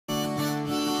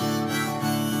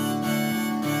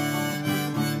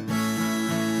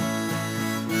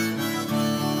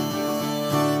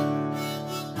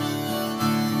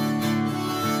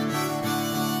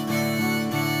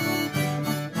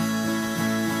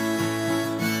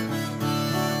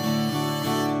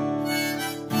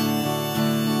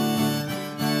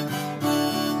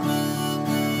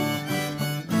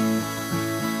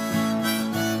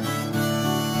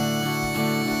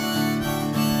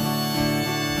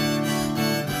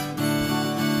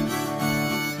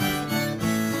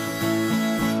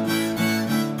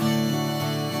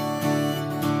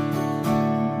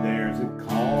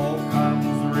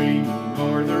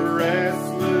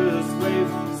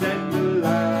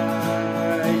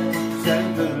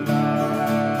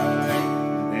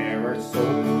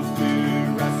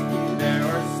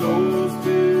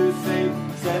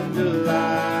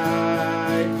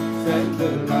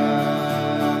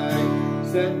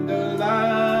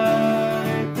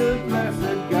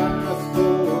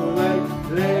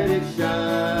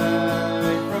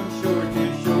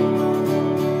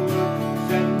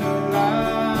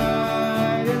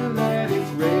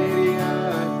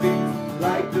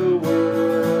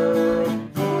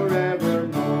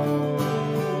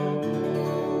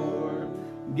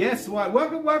guess what?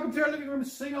 Welcome to our living room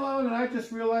sing-along. And I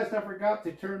just realized I forgot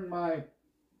to turn my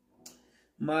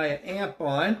amp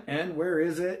on. And where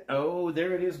is it? Oh,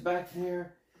 there it is back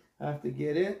there. I have to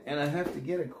get it, and I have to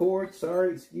get a cord.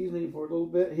 Sorry, excuse me for a little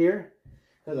bit here,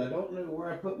 because I don't know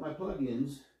where I put my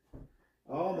plug-ins.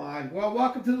 Oh my! Well,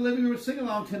 welcome to the living room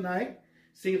sing-along tonight.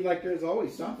 Seems like there's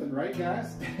always something, right,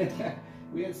 guys?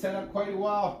 We had set up quite a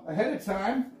while ahead of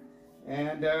time.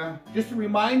 And just a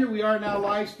reminder, we are now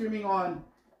live streaming on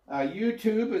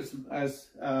YouTube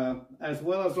as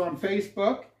well as on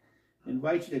Facebook.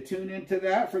 Invite you to tune into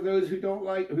that. For those who don't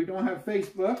have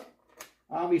Facebook,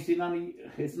 obviously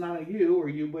it's none of you, or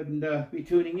you wouldn't be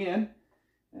tuning in.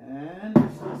 And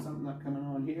there's something not coming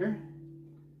on here.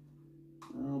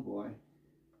 Oh boy.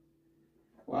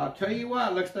 Well, I'll tell you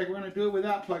what. Looks like we're going to do it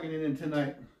without plugging it in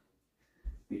tonight,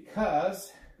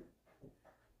 because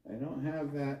I don't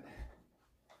have that.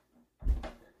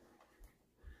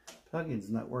 Plug-in's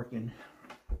not working.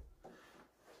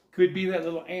 Could be that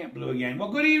little amp blew again.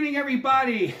 Well, good evening,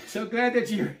 everybody. So glad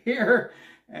that you're here.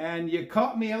 And you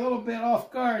caught me a little bit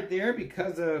off guard there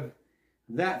because of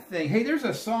that thing. Hey, there's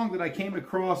a song that I came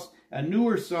across, a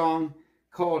newer song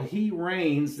called He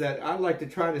Reigns, that I'd like to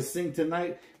try to sing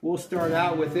tonight. We'll start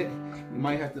out with it. You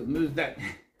might have to move that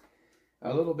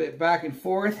a little bit back and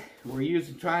forth. We're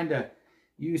trying to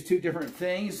use two different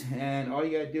things, and all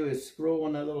you gotta do is scroll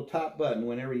on that little top button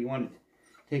whenever you want to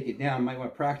take it down. Might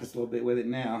want to practice a little bit with it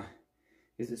now.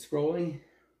 Is it scrolling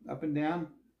up and down?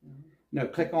 Mm-hmm. No,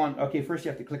 click on. Okay, first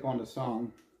you have to click on the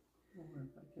song. I wonder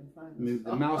if I can find move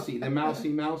the mousey,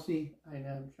 mousey. I know,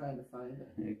 I'm trying to find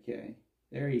it. Okay,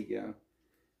 there you go.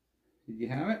 Did you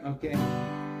have it? Okay.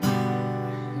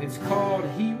 It's called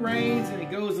He Reigns, and it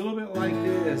goes a little bit like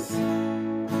this.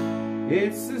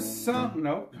 It's a song.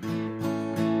 Nope.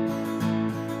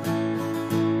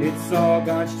 It's all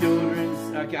God's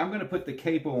children's. Okay, I'm going to put the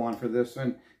capo on for this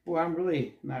one. Boy, I'm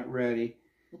really not ready.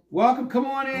 Welcome, come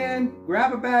on in.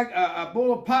 Grab a bag, a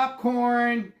bowl of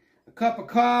popcorn, a cup of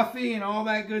coffee, and all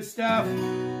that good stuff.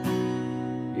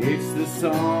 It's the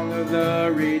song of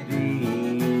the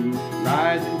redeemed,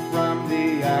 rising from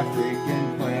the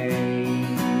African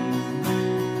plains.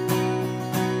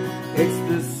 It's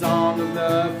the song of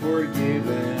the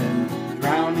forgiven,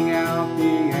 drowning out the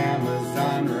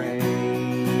Amazon rain.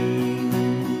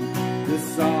 The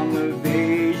song of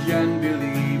Asian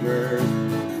believers,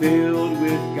 filled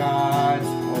with God's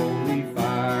holy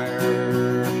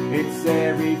fire. It's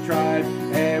every tribe,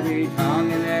 every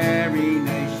tongue, and every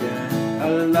nation,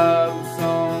 a love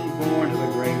song born of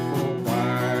a grateful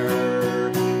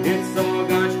choir. It's all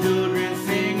God's children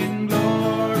singing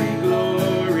glory,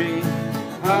 glory,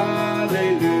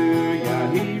 hallelujah.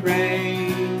 He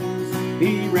reigns,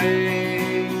 He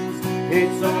reigns.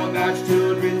 It's all God's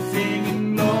children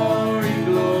singing glory,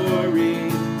 glory,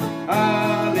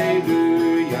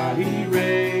 hallelujah. He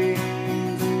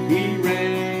reigns, He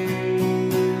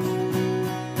reigns.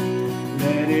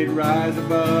 Let it rise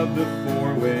above the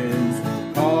four winds,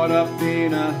 caught up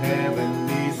in a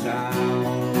heavenly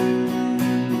sound.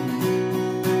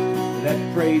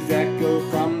 Let praise echo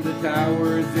from the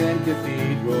towers and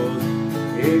cathedrals,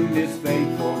 in this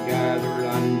faithful gathered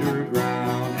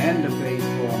underground. And the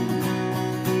faithful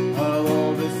of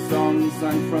all the songs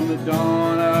sung from the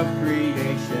dawn of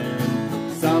creation,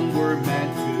 some were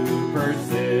meant to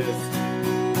persist.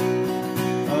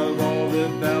 Of all the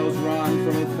bells rung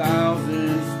from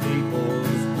 1,000 steeples,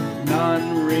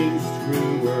 none rings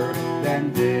truer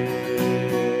than this.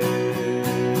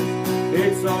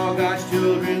 It's all God's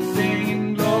children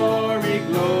singing glory,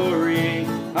 glory,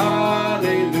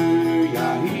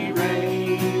 hallelujah. He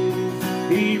reigns,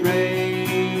 He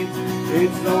reigns.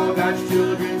 It's all God's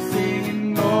children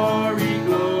singing glory,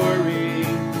 glory,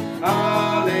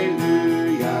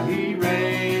 hallelujah. He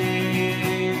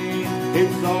reigns.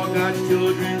 It's all God's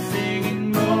children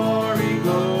singing glory,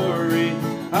 glory,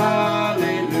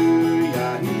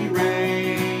 hallelujah. He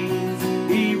reigns,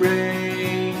 He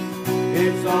reigns.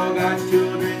 It's all God's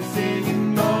children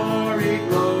singing glory,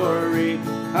 glory,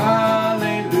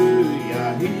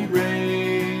 hallelujah. He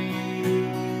reigns.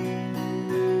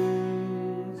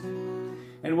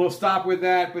 And we'll stop with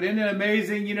that. But isn't it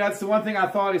amazing? You know, that's the one thing I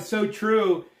thought is so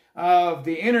true of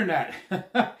the internet.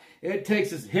 It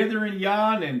takes us hither and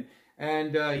yon,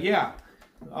 and yeah,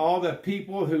 all the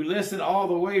people who listen all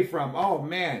the way from, oh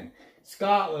man,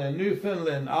 Scotland,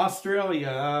 Newfoundland,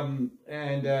 Australia,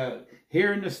 and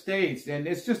here in the States. And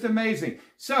it's just amazing.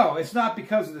 So it's not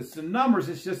because of the numbers.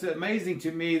 It's just amazing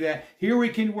to me that here we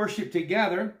can worship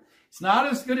together. It's not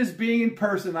as good as being in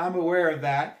person. I'm aware of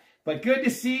that. But good to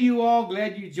see you all.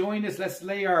 Glad you joined us. Let's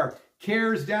lay our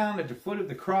cares down at the foot of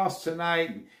the cross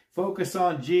tonight. Focus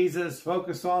on Jesus,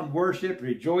 focus on worship,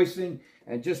 rejoicing,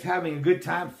 and just having a good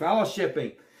time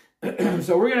fellowshipping.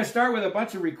 So we're going to start with a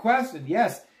bunch of requests. And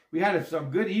yes, we had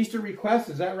some good Easter requests.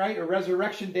 Is that right? A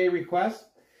Resurrection Day request.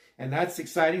 And that's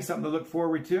exciting, something to look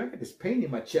forward to. I got this pain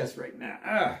in my chest right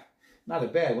now. Not a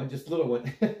bad one, just a little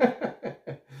one.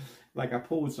 Like I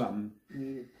pulled something.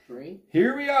 Need a drink?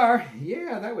 Here we are.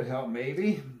 Yeah, that would help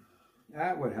maybe.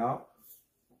 That would help.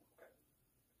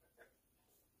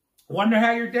 Wonder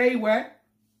how your day went.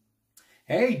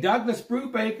 Hey, Douglas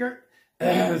Brubaker,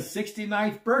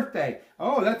 69th birthday.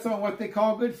 Oh, that's on what they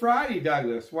call Good Friday,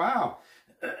 Douglas. Wow.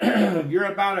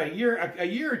 You're about a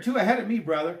year or two ahead of me,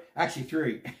 brother. Actually,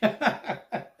 3.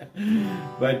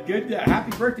 But good,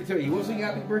 happy birthday to you. We'll sing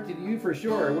happy birthday to you for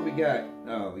sure. What we got?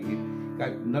 Oh, you got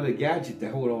another gadget to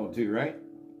hold on to, right?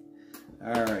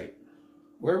 All right.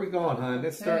 Where are we going, hon?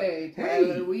 Let's start. Hey,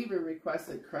 Tyler Weaver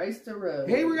requested Christ arose.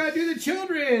 Hey, we're going to do the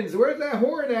children's. Where's that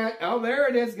horn at? Oh, there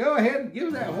it is. Go ahead and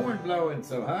give that horn blowing.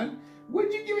 So, hon,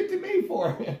 what'd you give it to me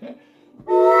for?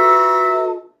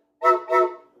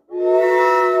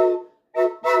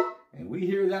 And we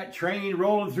hear that train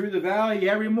rolling through the valley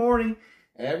every morning,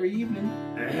 every evening.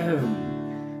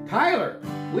 Tyler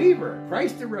Weaver,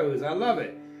 Christ arose. I love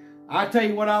it. I'll tell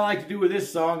you what I like to do with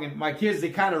this song, and my kids, they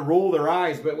kind of roll their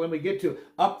eyes, but when we get to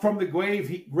Up from the grave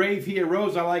he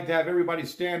arose, I like to have everybody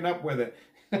stand up with it.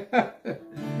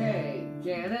 Hey,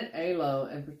 Janet Alo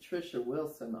and Patricia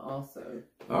Wilson also.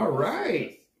 All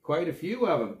right. Quite a few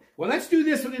of them. Well, let's do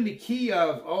this one in the key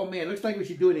of, oh man, looks like we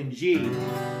should do it in G.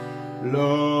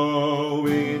 Low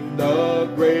in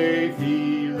the grave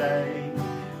he lay,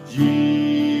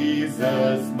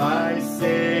 Jesus my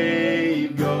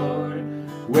Savior,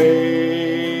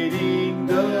 waiting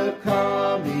the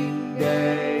coming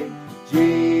day,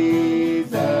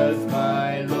 Jesus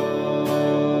my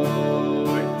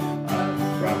Lord. Up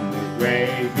from the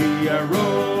grave he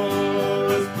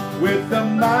arose, with the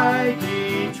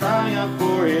mighty triumph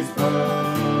for his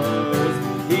foes.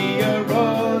 He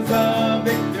arose a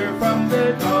victor from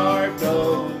the dark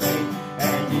domain,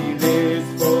 and he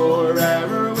lives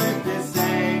forever with his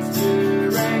saints to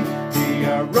reign. He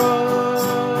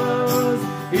arose,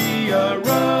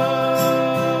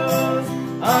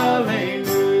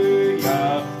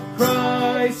 hallelujah,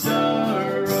 Christ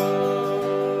arose.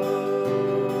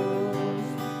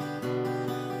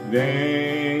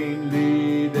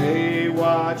 Vainly they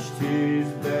watched his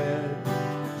bed,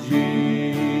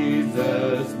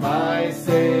 Jesus my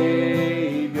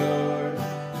Savior.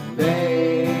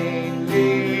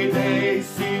 Vainly they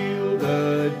sealed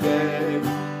the dead,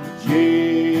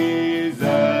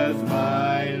 Jesus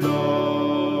my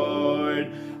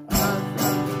Lord. Up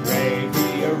from the grave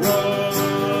he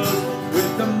arose,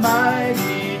 with the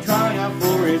mighty triumph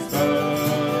for his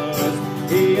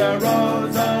foes. He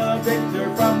arose a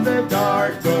victor from the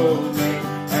dark domain,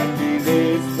 and he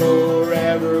lives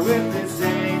forever with his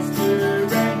saints to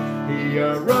reign. He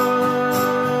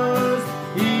arose,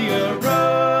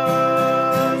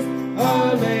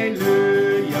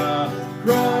 hallelujah,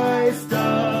 Christ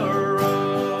arose.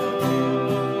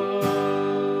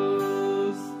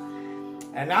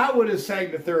 And I would have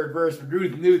sang the third verse, but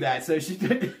Ruth knew that, so she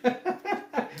did.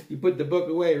 You put the book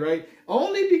away, right?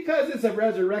 Only because it's a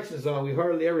resurrection song. We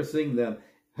hardly ever sing them.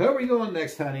 How are we going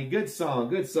next, honey? Good song,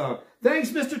 good song. Thanks,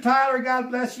 Mr. Tyler. God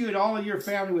bless you and all of your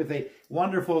family with a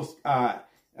wonderful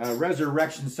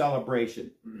resurrection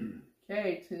celebration.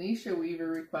 Okay, Tanisha Weaver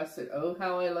requested Oh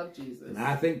How I Love Jesus. And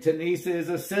I think Tanisha is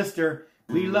a sister.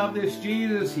 We love this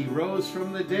Jesus. He rose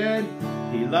from the dead.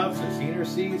 He loves us. He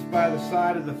intercedes by the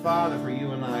side of the Father for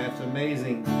you and I. That's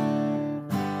amazing.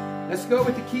 Let's go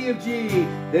with the key of G.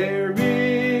 There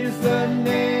is a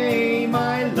name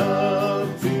I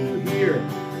love to hear.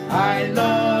 I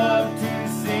love to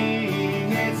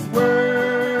sing its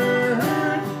word.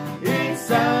 It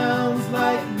sounds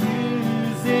like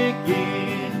music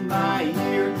in my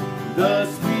ear. The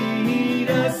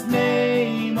sweetest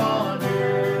name on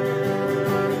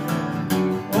earth.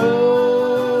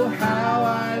 Oh, how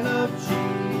I love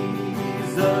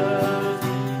Jesus.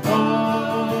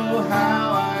 Oh,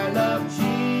 how I love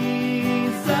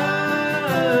Jesus.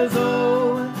 Oh,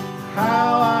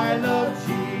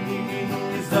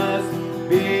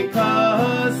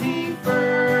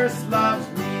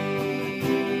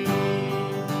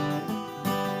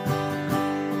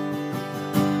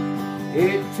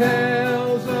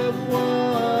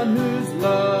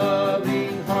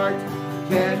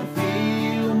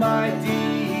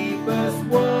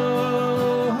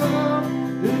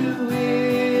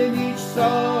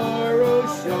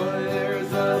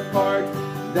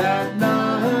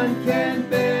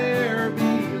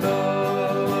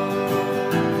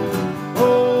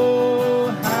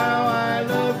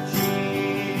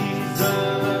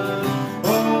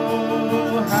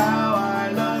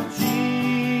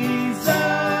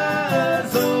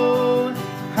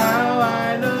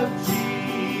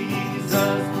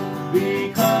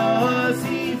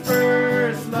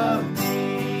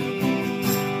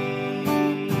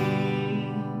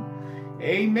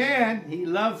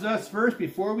 loves us first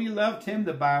before we loved him,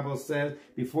 the Bible says,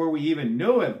 before we even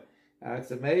knew him. That's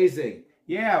amazing.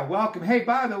 Yeah, welcome. Hey,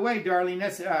 by the way, Darlene,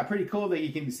 that's pretty cool that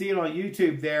you can see it on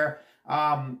YouTube there.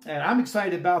 And I'm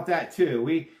excited about that too.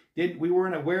 We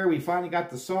weren't aware. We finally got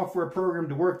the software program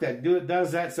to work that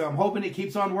does that. So I'm hoping it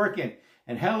keeps on working.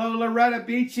 And hello, Loretta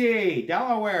Beachy,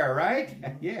 Delaware, right?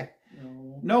 Yeah.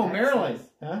 No, Maryland.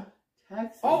 Huh?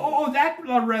 Texas. Oh, that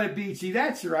Loretta Beachy.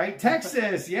 That's right.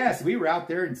 Texas. Yes, we were out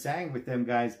there and sang with them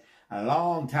guys a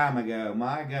long time ago.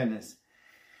 My goodness.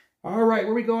 All right,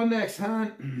 where we going next,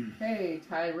 hon? Hey,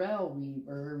 Tyrell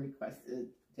Weaver requested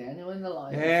Daniel in the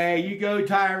Lions. Hey, you go,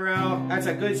 Tyrell. That's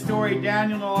a good story.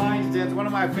 Daniel in the Lions Den is one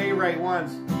of my favorite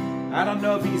ones. I don't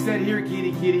know if he said here,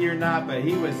 kitty, kitty, or not, but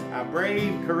he was a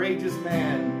brave, courageous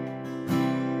man.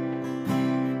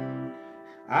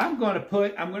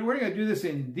 we're going to do this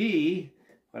in D,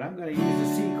 but I'm going to use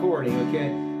the C chording, okay?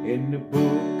 In the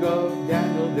book of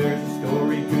Daniel, there's a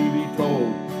story to be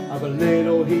told of a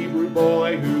little Hebrew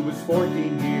boy who was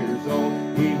 14 years old.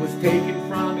 He was taken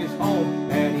from his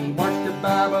home and he marched to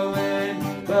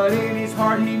Babylon, but in his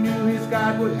heart he knew his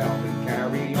God would help him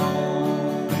carry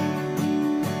on.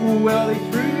 Well, they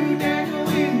threw Daniel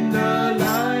in the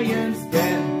lion's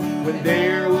den when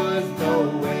there was no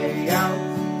way out.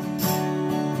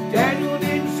 Daniel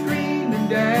didn't scream and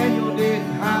Daniel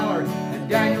didn't holler and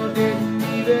Daniel didn't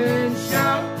even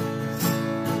shout.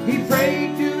 He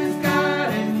prayed to his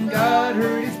God and God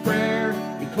heard his prayer.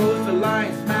 He closed the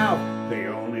lion's mouth, they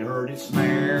only heard it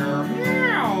snare.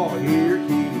 Meow! Here,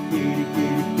 kitty, kitty,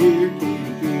 kitty, here,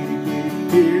 kitty, kitty, kitty,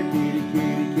 here, kitty,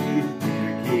 kitty, kitty,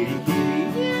 here, kitty, kitty,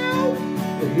 meow!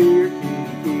 Here, kitty,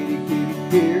 kitty,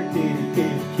 kitty, here, kitty,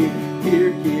 kitty, kitty,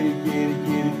 here, kitty, kitty,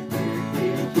 kitty, here,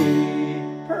 kitty,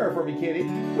 kitty. Purr for me, kitty.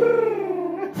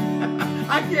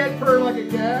 I can't purr like a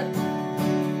cat.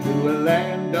 To a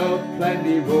land of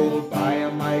plenty ruled by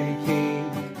a mighty king,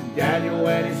 Daniel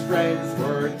and his friends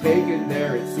were taken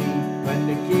there, it seemed. When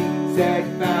the king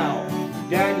said bow,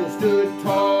 Daniel stood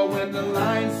tall. When the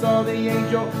lions saw the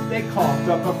angel, they coughed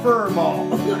up a fur ball.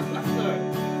 The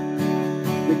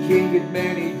king had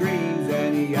many dreams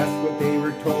and he asked what they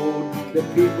were told. The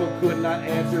people could not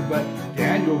answer, but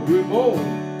Daniel grew bold.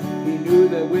 He knew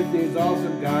that with his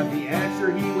awesome God, the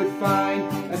answer he would find.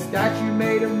 A statue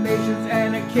made of nations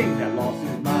and a king that lost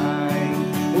his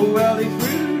mind. Well, they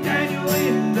threw Daniel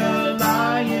in the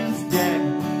lion's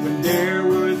den when there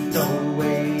was no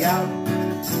way out.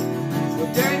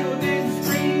 Well, Daniel didn't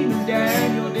scream and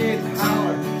Daniel didn't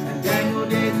holler and Daniel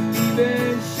didn't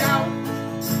even shout.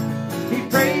 He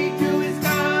prayed to his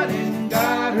God and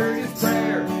God heard his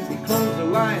prayer. He closed the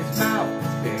lion's mouth,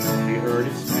 they only heard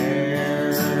his snare.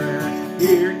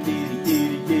 Here, kitty,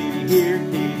 kitty, kitty, here,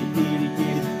 kitty, kitty,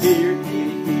 kitty, here,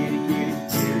 kitty, kitty, kitty,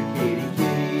 here, kitty,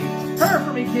 kitty. Purr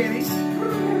for me, kitty.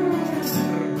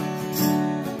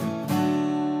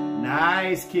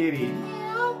 Nice kitty.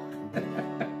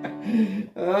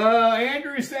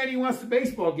 Andrew said he wants the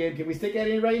baseball game. Can we stick that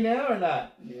in right now or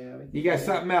not? Yeah. You got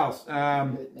something else?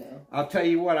 I'll tell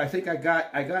you what. I think I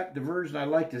got the version I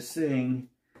like to sing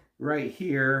right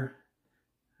here.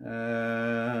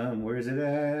 Where is it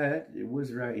at? It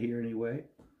was right here anyway.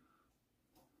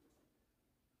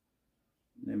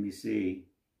 Let me see.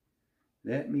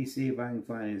 Let me see if I can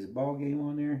find it. Is a ball game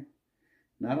on there?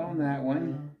 Not on that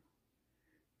one.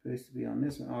 Supposed to be on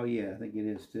this one. Oh yeah, I think it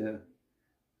is too.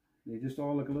 They just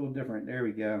all look a little different. There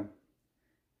we go.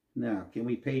 Now, can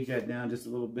we page that down just a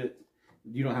little bit?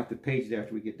 You don't have to page it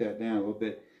after we get that down a little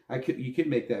bit. You could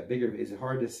make that bigger. Is it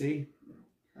hard to see?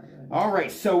 All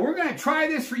right, so we're going to try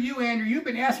this for you, Andrew. You've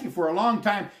been asking for a long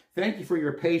time. Thank you for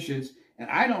your patience. And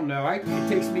I don't know. It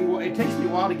takes me a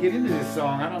while to get into this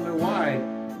song. I don't know why.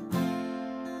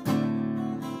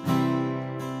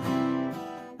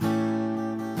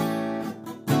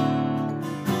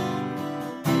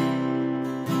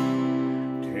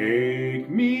 Take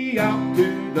me out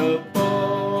to the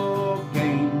ball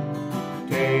game.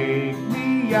 Take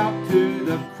me out to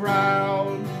the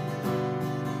crowd.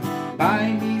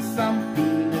 Buy me some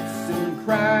peanuts and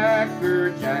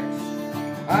Cracker Jacks.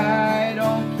 I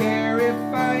don't care if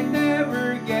I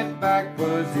never get back,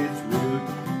 'cause it's root,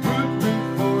 root,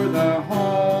 root for the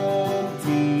home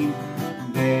team.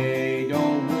 They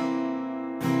don't win.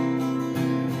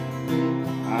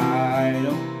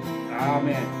 Oh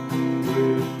man.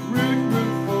 Root, root,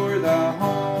 root for the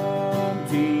home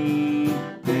team.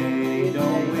 They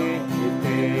don't win. If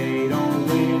they don't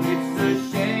win, it's a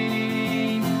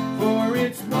shame. For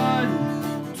it's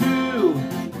 1, 2,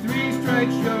 3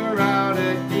 strikes, you're out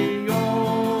at the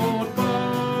old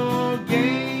ball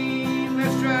game.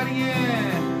 Let's try it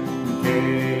again.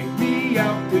 Take me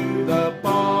out to the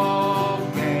ball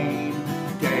game.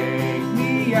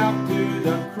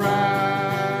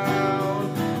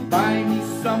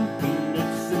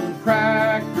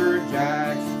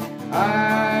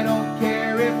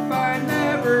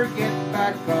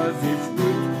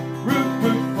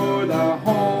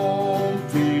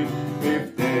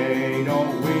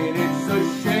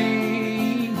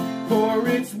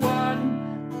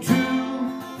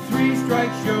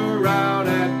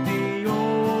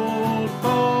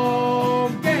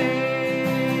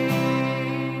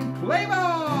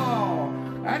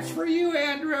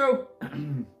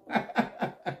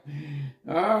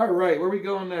 All right, where are we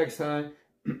going next, hon?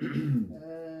 Let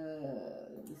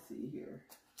me see here.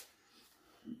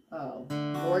 Oh,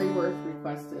 Lori Worth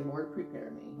requested, Lord,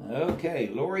 prepare me. Okay,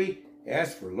 Lori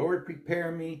asked for Lord,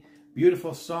 prepare me.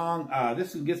 Beautiful song.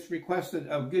 This one gets requested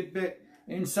a good bit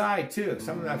inside, too.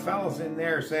 Some of the fellows in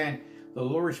there are saying the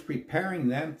Lord's preparing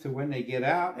them to when they get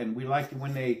out, and we like it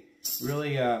when they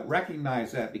really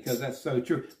recognize that, because that's so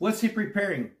true. What's he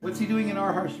preparing? What's he doing in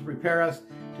our hearts to prepare us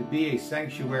to be a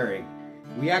sanctuary?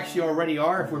 We actually already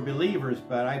are if we're believers,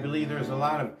 but I believe there's a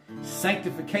lot of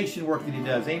sanctification work that he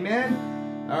does.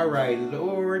 Amen? All right.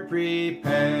 Lord,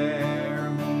 prepare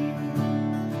me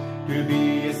to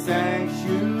be a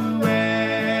sanctuary,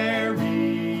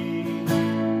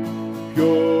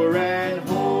 pure and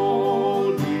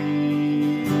holy,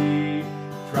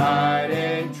 tried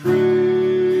and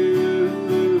true,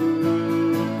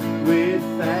 with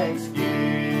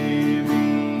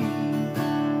thanksgiving.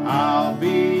 I'll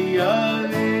be a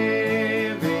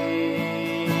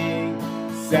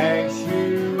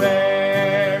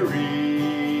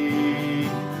sanctuary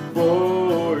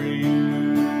for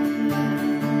you.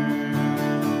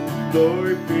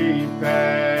 Lord,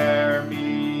 prepare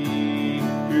me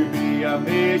to be a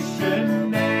missionary,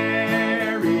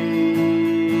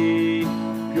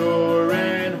 pure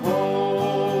and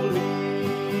holy,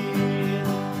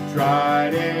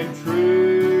 tried and true,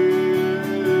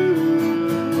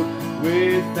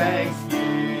 with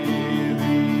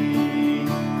thanksgiving.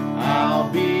 I'll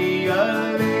be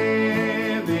a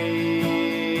living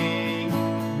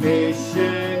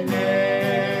missionary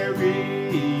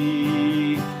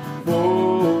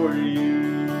for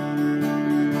you.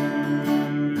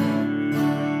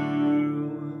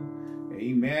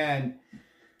 Amen.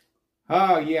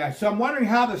 Oh yeah. So I'm wondering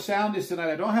how the sound is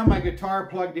tonight. I don't have my guitar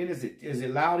plugged in. Is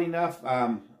it loud enough?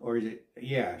 Or is it?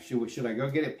 Yeah. Should I go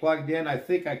get it plugged in? I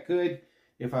think I could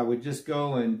if I would just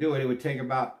go and do it. It would take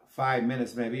about 5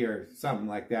 minutes maybe, or something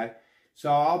like that.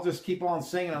 So I'll just keep on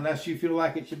singing unless you feel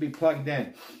like it should be plugged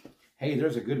in. Hey,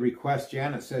 there's a good request.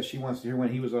 Janet says she wants to hear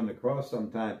When He Was on the Cross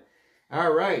sometime.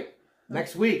 All right.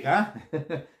 Next week, huh?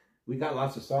 We got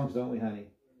lots of songs, don't we, honey?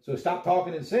 So stop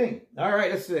talking and sing. All right,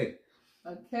 let's sing.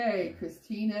 Okay,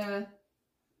 Christina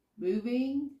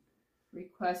Moving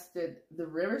requested the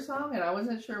river song, and I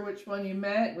wasn't sure which one you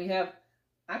meant. We have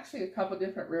actually a couple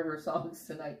different river songs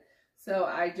tonight. So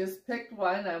I just picked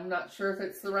one. I'm not sure if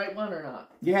it's the right one or not.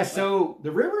 Yeah, so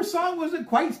the river song wasn't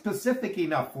quite specific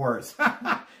enough for us.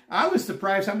 I was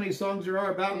surprised how many songs there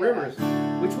are about rivers.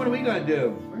 Which one are we going to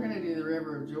do? We're going to do the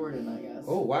River of Jordan, I guess.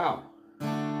 Oh, wow.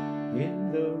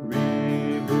 In the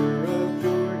river of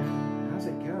Jordan. How's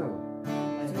it go?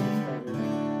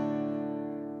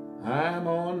 I'm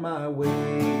on my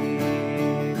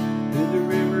way to the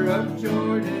river of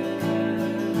Jordan.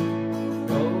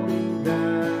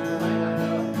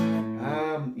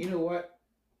 You know what?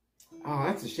 Oh,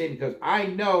 that's a shame, because I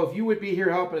know if you would be here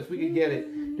helping us, we could get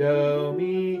it. Tow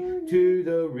me to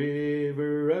the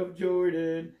river of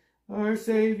Jordan. Our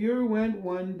Savior went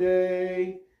one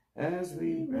day as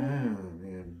we... Oh,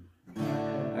 man.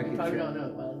 I probably don't know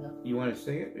it well enough. You want to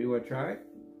sing it? You want to try it?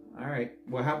 All right.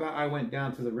 Well, how about I went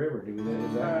down to the river?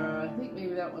 Is that... I think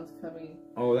maybe that one's coming.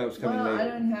 Oh, that was coming later. I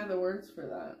don't have the words for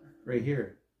that. Right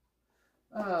here.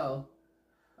 Oh.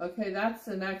 Okay, that's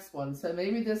the next one. So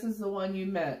maybe this is the one you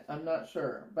meant. I'm not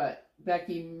sure. But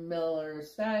Becky Miller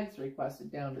Staggs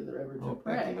requested Down to the River to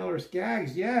Pray. Becky Miller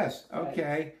Staggs, yes.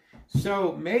 Okay.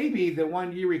 So maybe the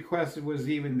one you requested was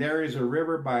even There Is a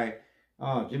River by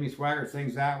Jimmy Swaggart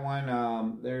sings that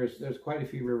one. There's quite a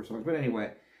few river songs. But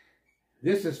anyway,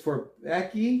 this is for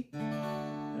Becky.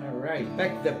 All right.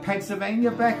 The Pennsylvania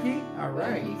Becky. All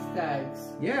right. Becky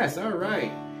Staggs. Yes, all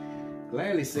right.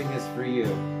 Gladly sing this for you.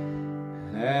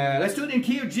 Let's do it in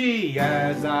key of G.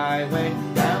 As I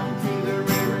went down to the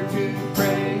river to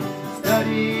pray,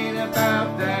 studying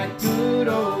about that good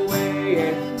old way,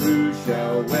 and who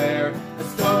shall wear a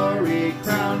starry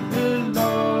crown? Good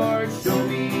Lord, show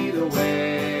me the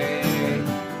way.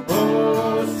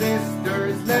 Oh,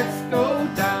 sisters, let's go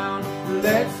down,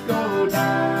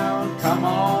 come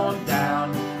on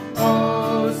down.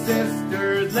 Oh,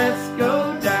 sisters, let's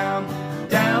go down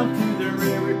to the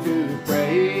river to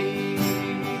pray.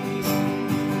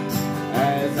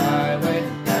 As I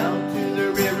went down to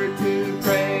the river to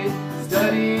pray,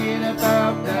 studying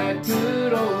about that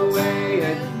good old way,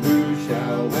 and who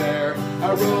shall wear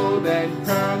a robe and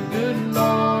crown? Good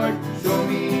Lord, show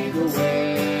me the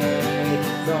way.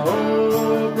 So,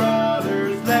 oh,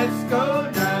 brothers, let's go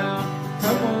down.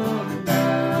 Come on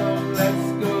down,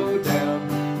 let's go down.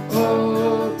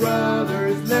 Oh,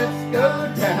 brothers, let's go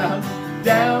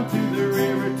down to the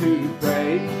river to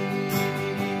pray.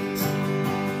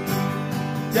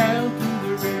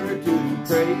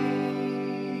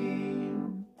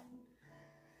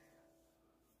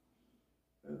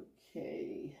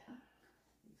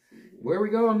 Where are we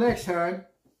going next time?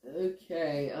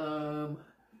 Okay. Ron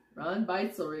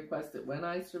Beitzel requested "When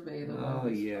I Survey the World." Oh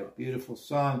yeah, beautiful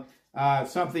song.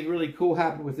 Something really cool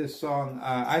happened with this song.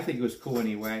 I think it was cool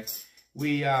anyway.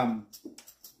 We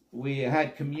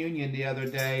had communion the other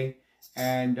day,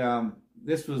 and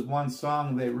this was one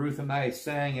song that Ruth and I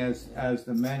sang as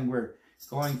the men were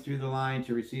going through the line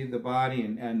to receive the body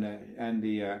and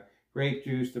the grape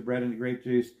juice, the bread and the grape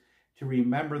juice, to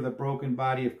remember the broken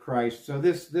body of Christ. So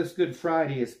this Good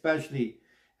Friday, especially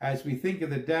as we think of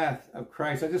the death of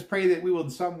Christ, I just pray that we will in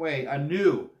some way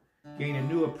gain a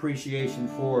new appreciation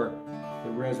for the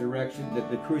resurrection,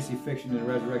 the crucifixion and the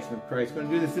resurrection of Christ. I'm going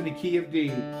to do this in the key of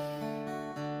D.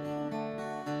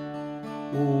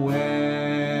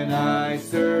 When I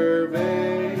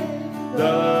survey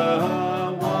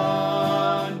the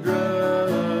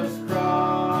wondrous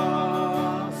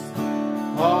cross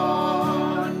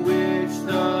on which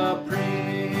the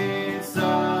Prince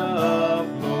of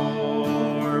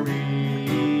Glory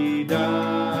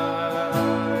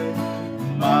died,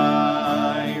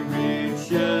 my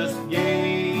richest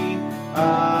gain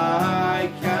I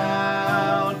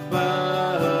count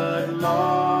but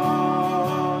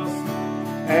loss,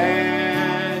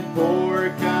 and pour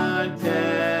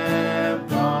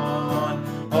contempt on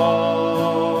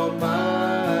all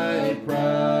my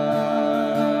pride.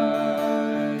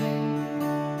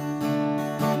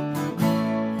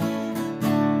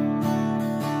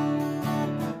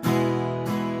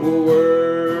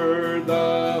 Were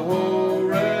the whole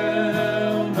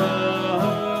realm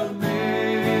of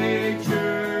nature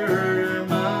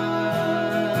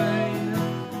mine,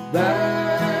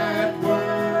 that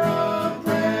were a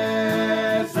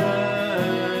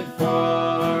present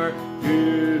far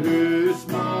too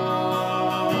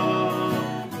small.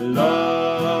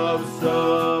 Love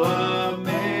so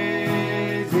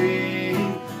amazing,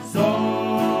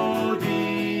 so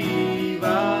divine,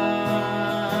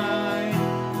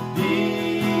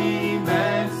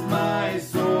 demands my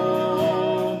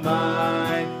soul,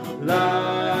 my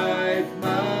life,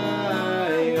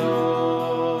 my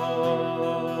own.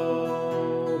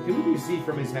 Can we see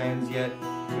from his hands yet?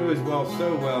 It was well,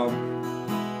 so well.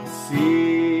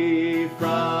 See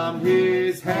from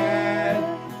his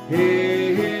hand,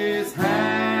 his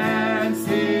hands,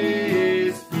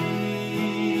 his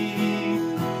feet,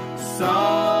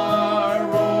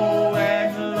 sorrow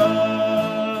and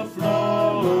love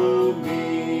flow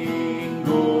mingled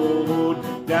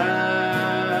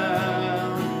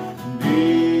down.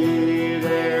 Did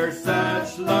there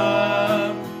such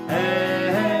love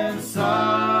and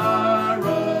sorrow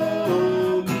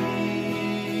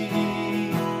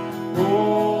meet,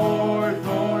 or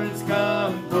thorns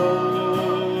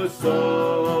compose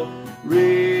so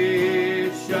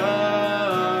rich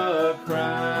a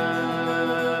crown?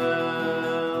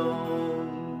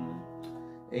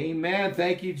 Amen.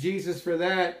 Thank you, Jesus, for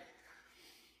that.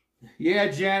 Yeah,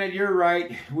 Janet, you're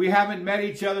right. We haven't met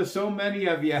each other, so many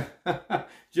of you.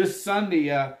 Just Sunday,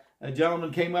 a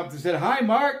gentleman came up and said, "Hi,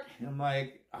 Mark." I'm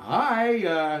like,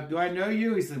 "Hi, do I know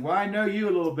you?" He said, "Well, I know you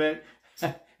a little bit."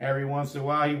 Every once in a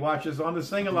while, he watches on the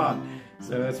sing-along.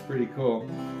 So that's pretty cool.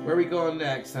 Where are we going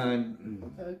next, hon?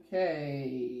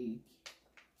 Okay.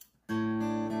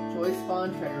 Joyce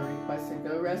Bontrager requested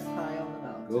 "Go Rest High on the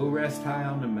Mountain." Go rest high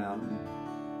on the mountain.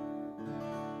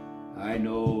 I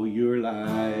know your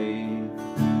life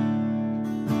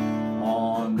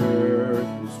on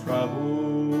earth is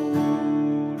troubled.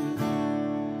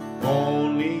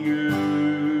 Only you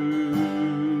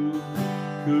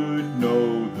could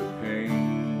know the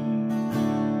pain.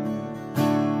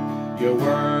 You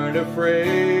weren't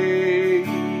afraid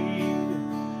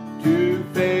to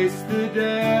face the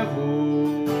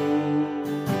devil.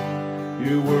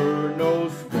 You were no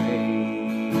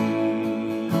stranger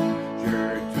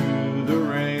to the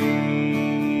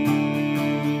rain.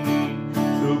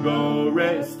 So go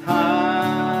rest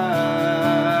high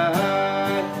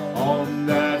on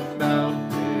that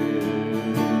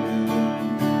mountain.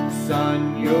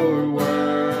 Son, your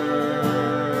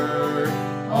work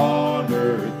on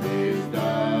earth is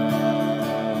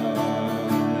done.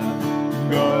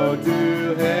 Go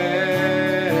to heaven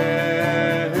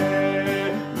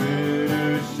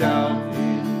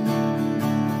shouting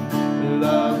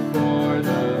love for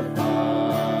the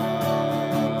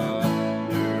Father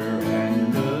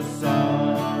and the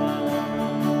Son.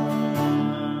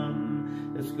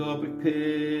 Let's go up a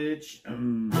pitch.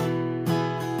 Oh,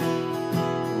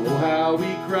 how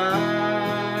we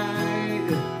cried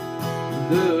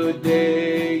the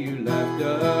day you left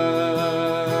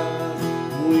us.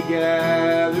 We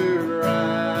gathered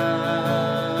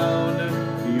round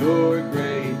your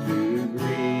grave to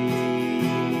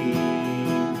grieve.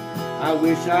 I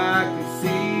wish I could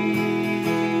see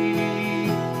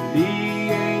the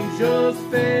angels'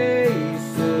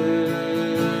 faces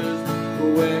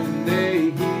when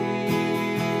they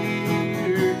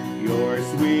hear your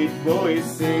sweet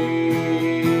voice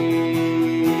sing.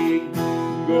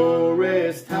 Go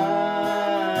rest high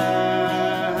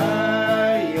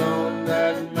on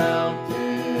that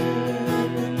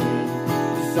mountain,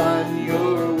 Son,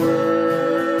 your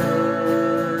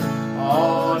word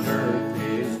on earth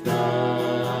is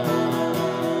done.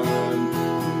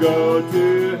 Go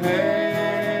to heaven,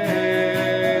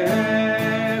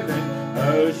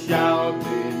 a shouting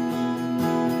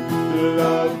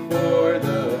love for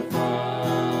the Father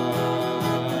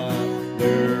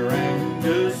and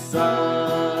the Son.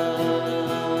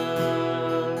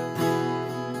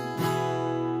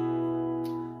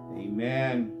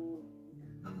 Amen.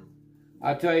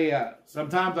 I tell you,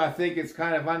 sometimes I think it's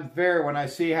kind of unfair when I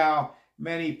see how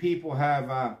many people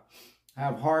have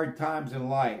hard times in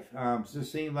life. It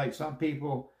just seems like some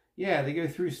people, yeah, they go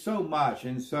through so much.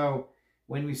 And so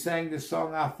when we sang this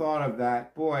song, I thought of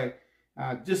that. Boy,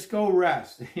 just go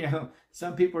rest. You know,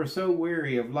 some people are so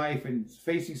weary of life and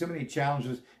facing so many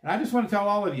challenges. And I just want to tell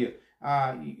all of you,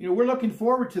 you know, we're looking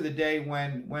forward to the day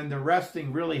when the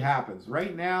resting really happens.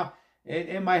 Right now,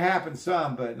 it might happen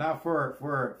some, but not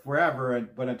for forever.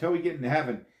 But until we get into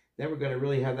heaven, then we're going to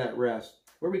really have that rest.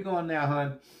 Where are we going now,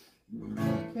 hon?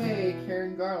 Okay,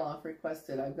 Karen Garloff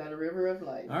requested, I've got a river of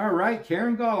life. All right,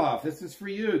 Karen Garloff, this is for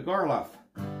you. Garloff.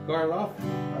 Garloff?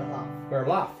 Garloff.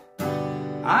 Garloff.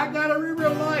 I got a river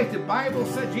of life. The Bible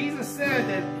said, Jesus said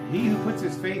that he who puts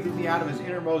his faith in me out of his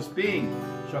innermost being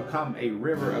shall come a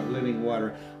river of living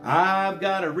water. I've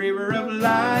got a river of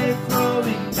life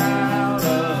flowing out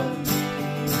of me.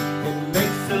 It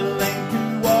makes the lame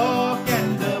to walk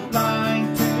and the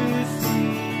blind to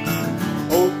see.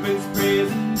 Opens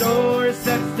prison doors,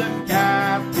 sets the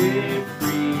captive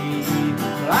free.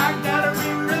 Well, I got a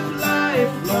river of life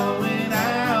flowing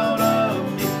out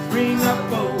of me. Spring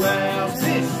up a well,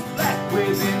 fish black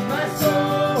within my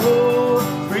soul.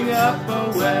 Spring up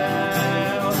a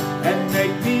well and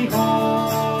make me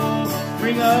whole.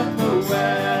 Spring up a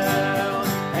well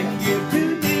and give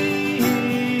to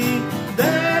me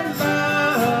that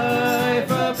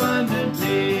life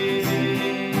abundantly.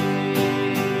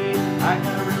 I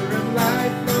got a river of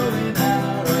life flowing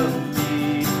out of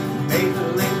me. Made the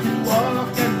lame to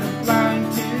walk and the blind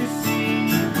to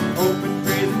see. Open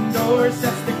prison doors,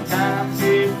 sets the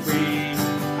captive free.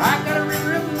 I got a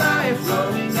river of life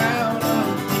flowing out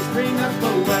of me. Spring up a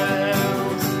well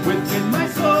within my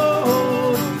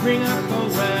soul. Spring up a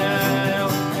well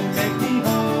and make me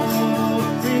whole.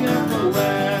 Spring up a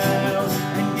well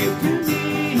and give to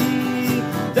me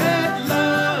that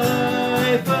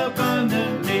life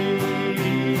abundantly.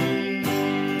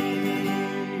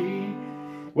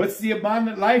 What's the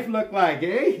abundant life look like,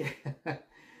 eh?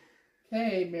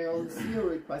 Okay, Marilyn Steele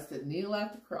requested, kneel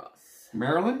at the cross.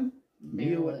 Marilyn?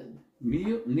 Marilyn.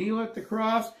 Kneel at the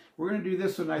cross. We're going to do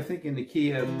this one, I think, in the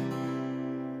key of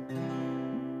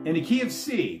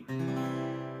C.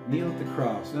 Kneel at the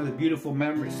cross. Another beautiful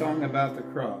memory song about the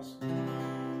cross.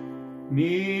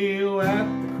 Kneel at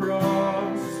the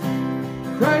cross.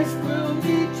 Christ will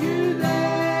meet you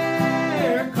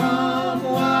there. Come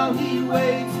while he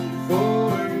waits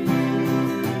for you.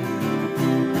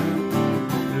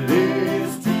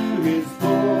 Listen to his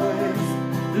voice.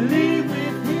 Leave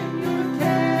with him your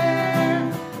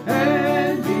care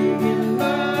and begin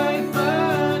life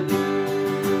anew.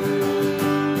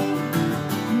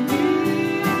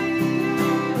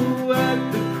 Kneel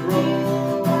at the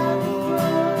cross.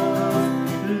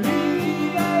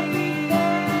 Leave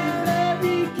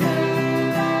every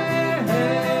care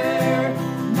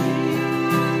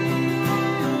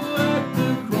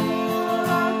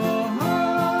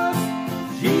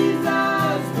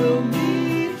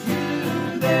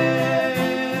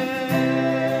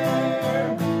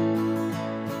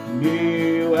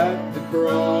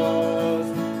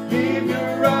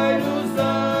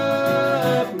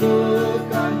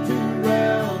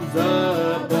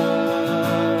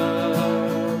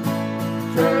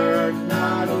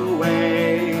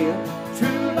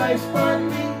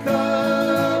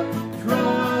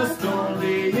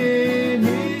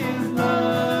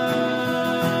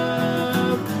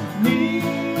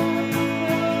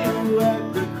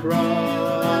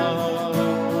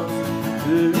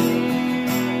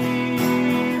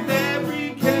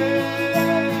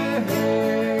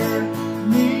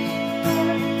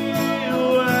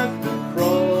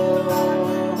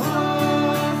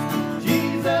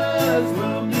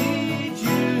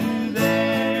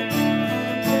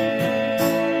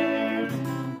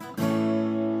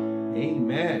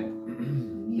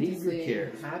need to Leave your sing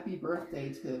cares. happy birthday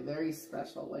to a very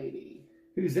special lady.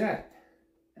 Who's that?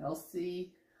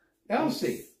 Elsie. Elsie.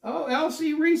 Reese. Oh,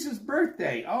 Elsie Reese's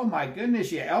birthday. Oh, my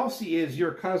goodness. Yeah, Elsie is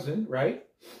your cousin, right?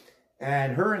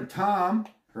 And her and Tom,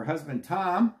 her husband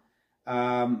Tom,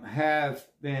 have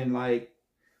been like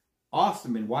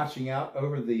awesome in watching out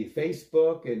over the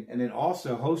Facebook and then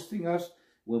also hosting us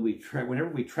when whenever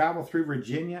we travel through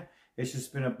Virginia. It's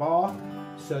just been a ball.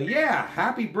 So yeah,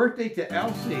 happy birthday to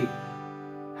Elsie.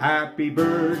 Happy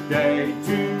birthday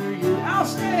to you,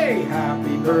 Elsie.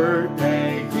 Happy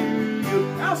birthday to you,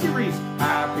 Elsie Reese.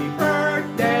 Happy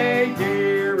birthday,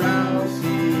 dear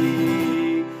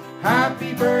Elsie.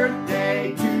 Happy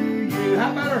birthday to you.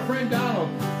 How about our friend Donald?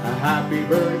 A happy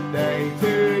birthday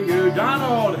to you,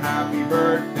 Donald. Happy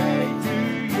birthday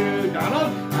to you,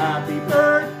 Donald. Happy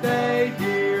birthday,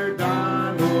 dear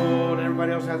Donald.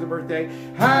 Everybody else has a birthday.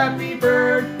 Happy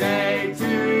birthday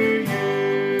to you.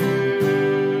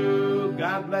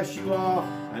 God bless you all.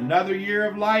 Another year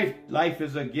of life. Life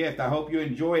is a gift. I hope you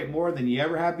enjoy it more than you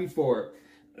ever have before.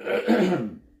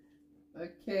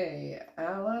 Okay,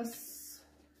 Alice.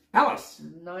 Alice.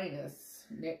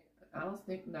 Alice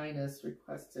Nick Ninus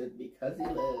requested Because He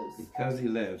Lives. Because He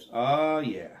Lives. Oh,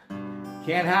 yeah.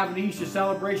 Can't have an Easter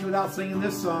celebration without singing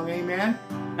this song, amen?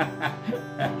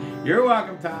 You're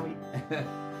welcome, Tommy.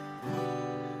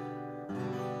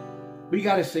 We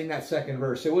got to sing that second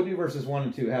verse. So we'll do verses 1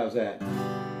 and 2. How's that?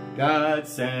 God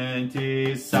sent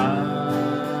His Son.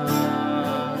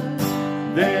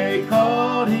 They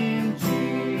called Him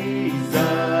Jesus.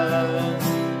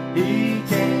 He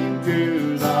came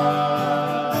to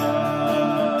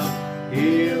love,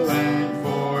 heal and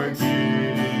forgive.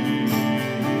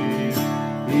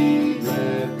 He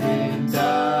lived and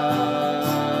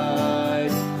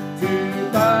died to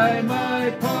buy my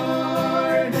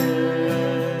pardon.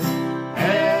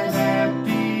 An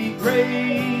empty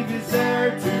grave is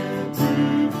there to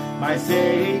prove my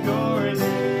Savior lives.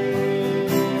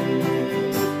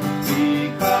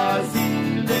 Because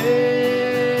He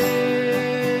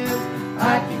lives,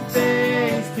 I can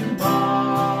face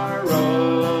tomorrow.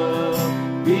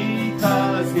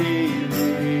 Because He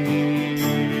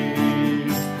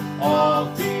lives,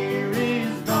 all fear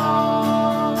is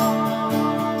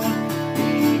gone.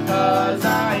 Because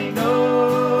I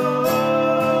know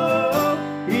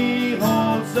He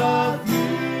holds the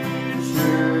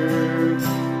future,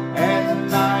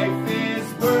 and life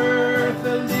is worth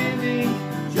the living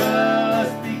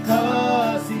just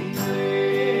because He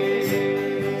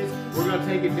lives. We're going to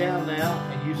take it down now,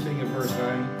 and you sing a verse,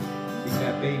 honey. Sing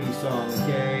that baby song,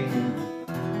 okay?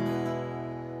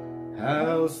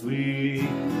 How sweet.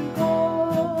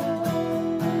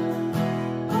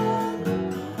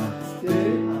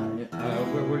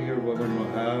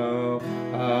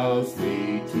 How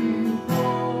sweet to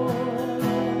hold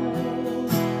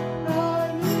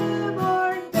a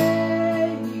newborn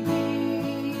baby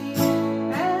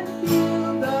and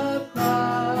feel the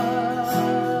pride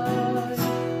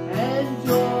and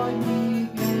joy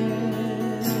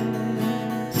begin.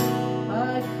 A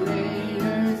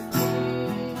greater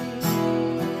sweet,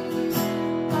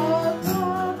 a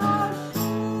calm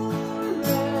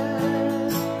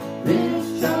assurance.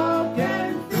 This child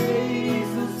can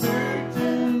face the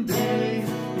certain days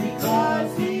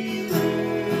because He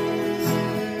lives.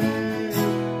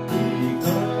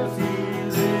 Because He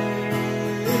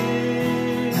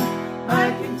lives,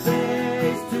 I can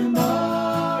face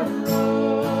tomorrow.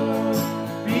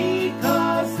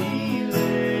 Because He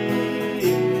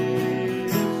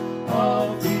lives,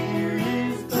 all fear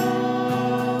is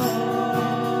gone.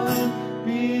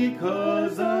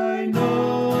 Because I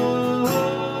know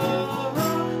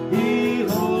He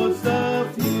holds the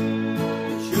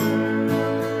future,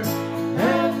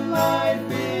 and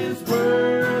life is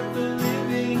worth the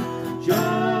living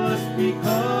just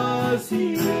because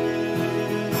He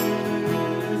lives.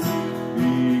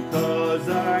 Because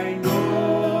I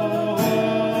know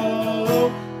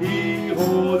He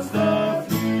holds the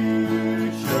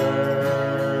future,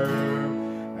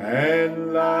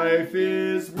 and life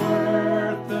is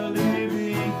worth the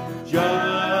living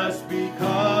just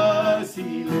because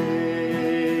He lives.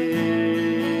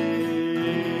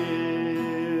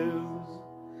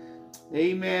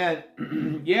 Amen.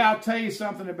 Yeah, I'll tell you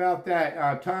something about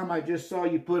that. Tom, I just saw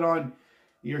you put on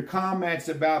your comments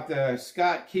about the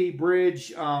Scott Key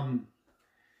Bridge.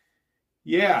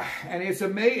 Yeah, and it's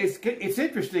amazing. It's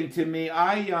interesting to me.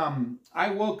 I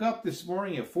woke up this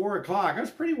morning at 4 o'clock. I was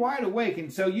pretty wide awake,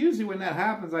 and so usually when that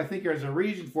happens, I think there's a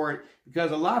reason for it, because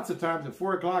lots of times at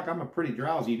 4 o'clock, I'm a pretty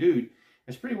drowsy dude. I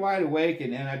was pretty wide awake,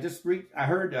 and I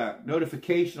heard a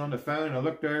notification on the phone. I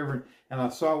looked over, and I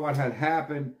saw what had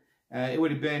happened, it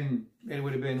would have been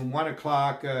 1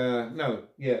 o'clock. No,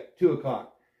 yeah, 2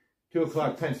 o'clock. 2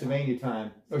 o'clock Pennsylvania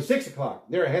time, or 6 o'clock.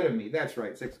 They're ahead of me. That's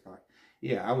right, 6 o'clock.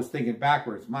 Yeah, I was thinking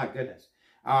backwards. My goodness.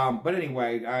 But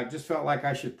anyway, I just felt like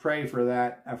I should pray for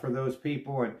that, for those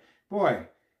people. And boy,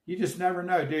 you just never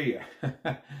know, do you?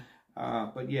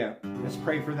 But yeah, let's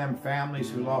pray for them families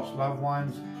who lost loved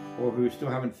ones or who still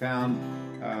haven't found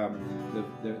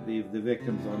the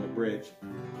victims on the bridge.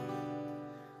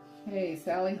 Hey,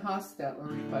 Sally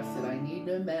Hostetler requested, I need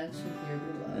no mansion here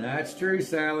below. That's true,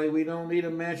 Sally. We don't need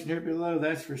a mansion here below,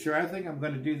 that's for sure. I think I'm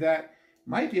going to do that.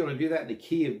 Might be able to do that in the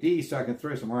key of D so I can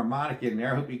throw some harmonica in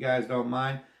there. I hope you guys don't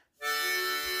mind.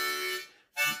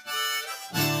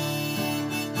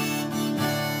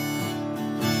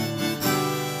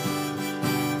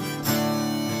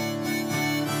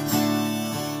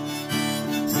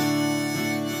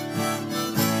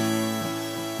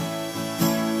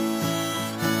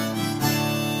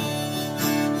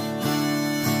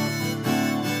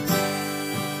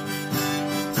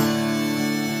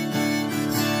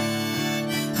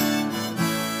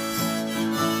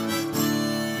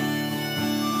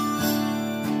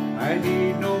 I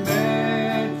need no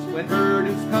meds when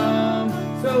burdens come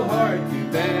so hard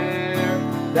to bear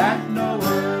that no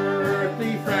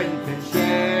earthly friend can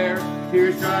share.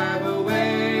 Tears drive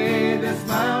away the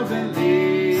smiles and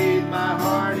leave my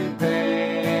heart in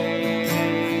pain.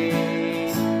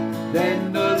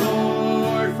 Then the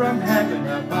Lord from heaven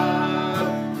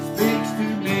above speaks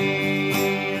to me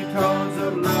in tones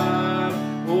of love,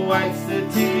 wipes the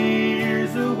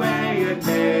tears away and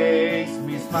makes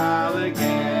me smile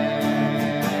again.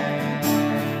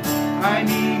 I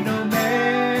need no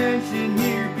mansion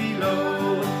here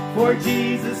below, for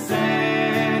Jesus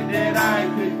said that I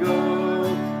could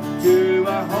go to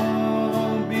a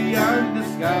home beyond the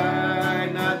sky,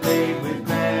 not made with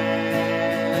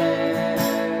hands.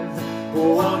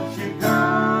 Oh, won't you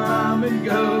come and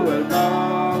go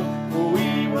along?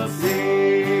 We will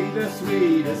sing the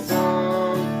sweetest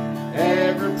song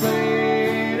ever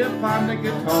played upon the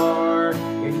guitar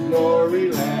in Glory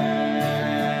Land.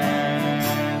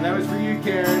 That was for you,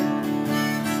 Karen.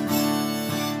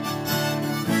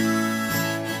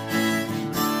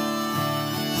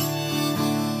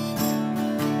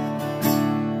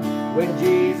 When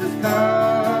Jesus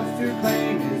comes to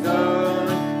claim his own,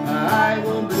 I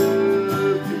will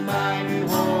move to my new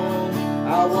home.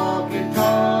 I'll walk and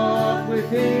talk with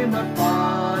him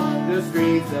upon the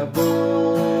streets of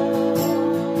gold.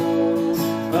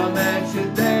 A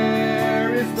mansion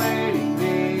there is waiting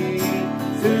me,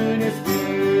 soon as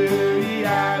beauty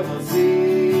I will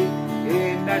see,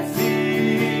 in that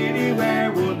city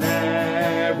where we'll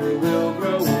never will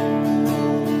grow old.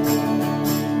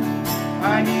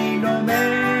 I need no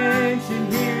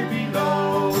mansion here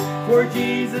below, for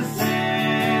Jesus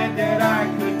said that I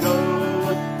could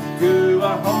go to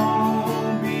a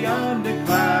home beyond the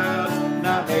clouds,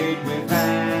 not made with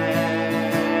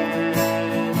hands.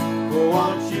 Oh,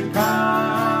 won't you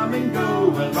come and go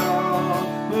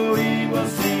along? We will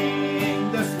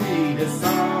sing the sweetest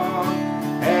song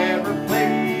ever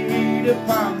played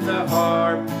upon the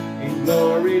harp in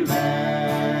Glory Land.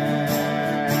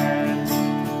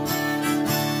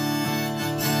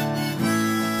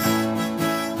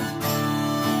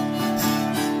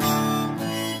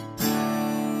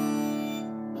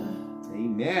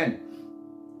 Amen.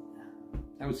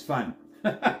 That was fun.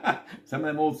 Some of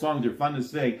them old songs are fun to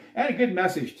sing. And a good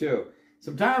message, too.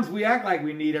 Sometimes we act like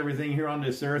we need everything here on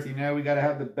this earth. You know, we got to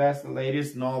have the best, the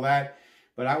latest, and all that.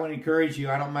 But I want to encourage you.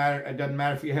 It doesn't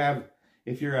matter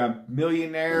if you're a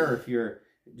millionaire or if you're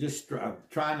just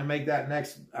trying to make that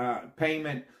next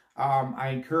payment. I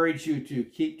encourage you to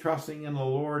keep trusting in the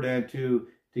Lord and to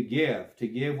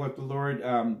give what the Lord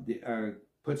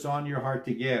puts on your heart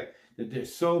to give.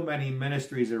 There's so many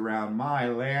ministries around my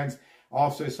lands.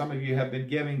 Also, some of you have been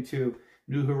giving to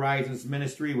New Horizons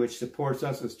Ministry, which supports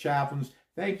us as chaplains.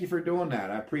 Thank you for doing that.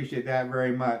 I appreciate that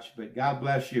very much. But God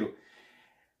bless you.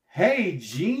 Hey,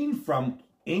 Jean from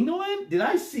England? Did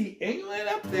I see England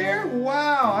up there?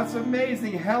 Wow, that's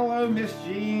amazing. Hello, Miss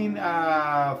Jean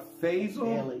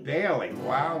Faisal Bailey.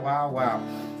 Wow, wow, wow.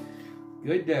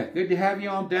 Good to have you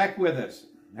on deck with us.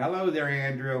 Hello there,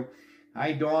 Andrew.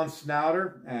 Hi, Dawn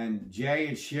Snouter and Jay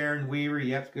and Sharon Weaver.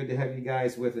 Yep, it's good to have you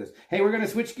guys with us. Hey, we're going to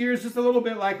switch gears just a little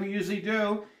bit like we usually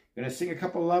do. Going to sing a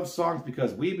couple love songs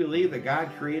because we believe that God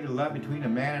created love between a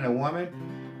man and a woman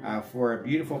for a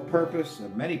beautiful purpose,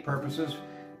 many purposes,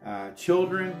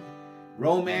 children,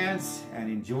 romance, and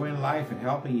enjoying life and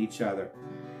helping each other.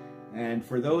 And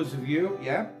for those of you,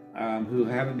 who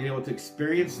haven't been able to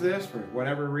experience this for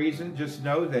whatever reason, just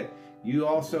know that you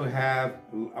also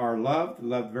are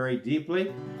loved very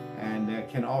deeply, and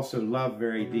can also love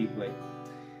very deeply.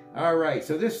 All right,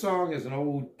 so this song is an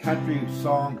old country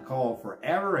song called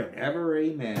Forever and Ever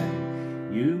Amen.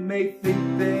 You may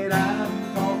think that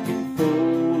I'm talking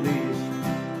foolish.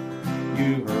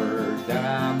 You heard that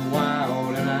I'm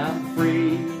wild and I'm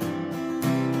free.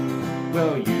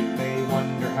 Well, you may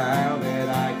wonder how that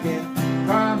I can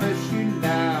promise you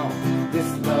now this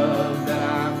love that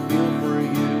I feel for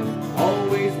you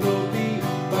always will be.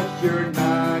 But you're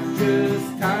not just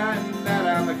time that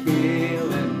I'm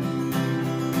a-killing.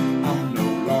 I'm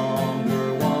no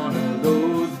longer one of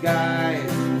those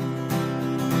guys.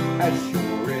 As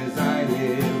sure as I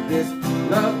live, this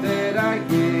love that I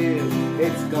give,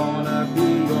 it's gonna be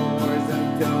yours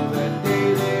until the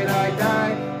day that I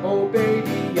die. Oh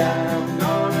baby, I'm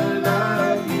gonna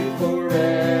love you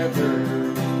forever,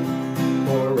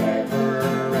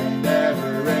 forever and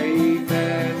ever,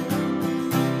 amen.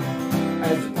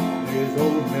 As long as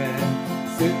old men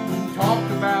sit and talk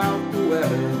about the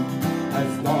weather,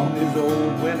 as long as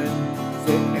old women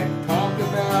sit and talk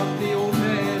about the old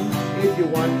men, if you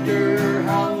wonder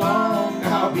how long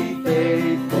I'll be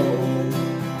faithful,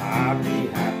 I'll be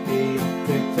happy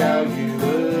to tell you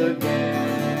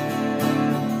again.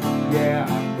 Yeah,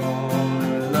 I'm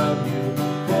gonna love you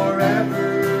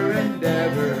forever and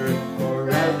ever,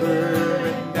 forever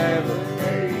and ever,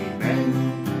 amen.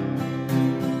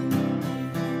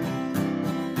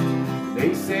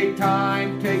 They say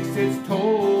time takes its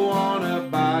toll on a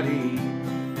body,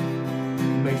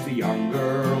 makes the young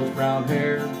girl's brown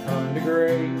hair turn to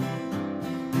gray.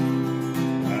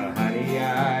 Honey,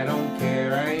 I don't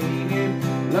care, I ain't in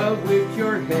love with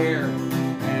your hair.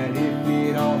 And if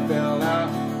it all fell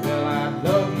out, well, I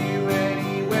love you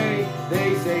anyway.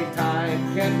 They say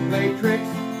time can play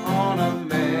tricks on a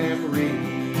memory,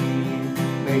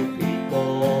 make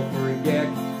people forget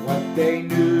what they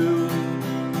knew.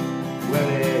 Well,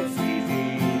 it's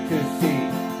easy to see,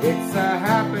 it's a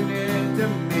happening to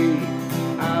me.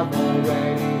 I've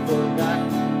already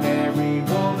forgotten every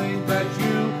woman but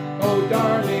you. Oh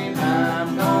darling,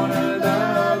 I'm gonna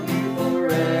love you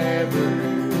forever,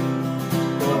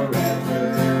 forever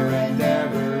and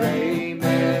ever,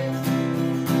 amen.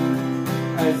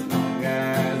 As long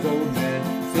as old men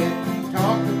sit and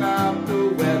talk about the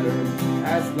weather,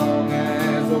 as long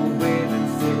as old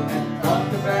women sit and talk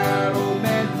about old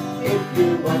men, if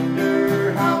you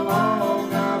wonder how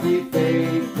long I'll be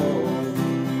faithful,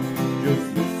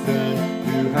 just listen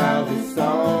to how this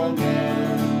song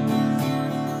ends.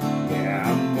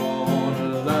 Yeah, I'm gonna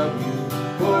love you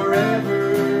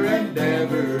forever and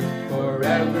ever,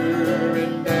 forever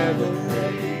and ever,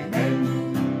 amen.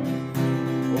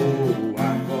 Oh,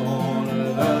 I'm gonna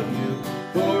love you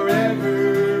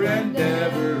forever and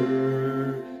ever,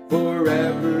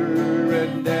 forever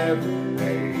and ever,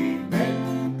 amen.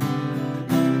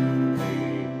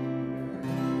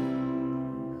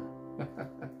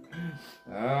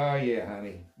 Oh yeah,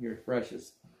 honey, you're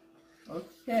precious.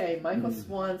 Okay, Michael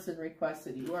Swanson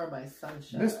requested "You Are My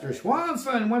Sunshine." Mr.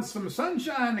 Swanson wants some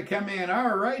sunshine to come in.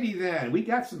 All righty then. We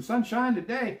got some sunshine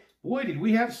today. Boy, did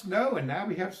we have snow, and now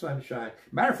we have sunshine.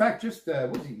 Matter of fact, just,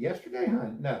 was it yesterday, huh?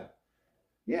 No.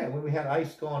 Yeah, when we had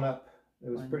ice going up, it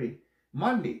was pretty.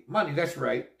 Monday, that's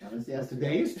right. That was Well, yesterday.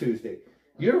 today is Tuesday.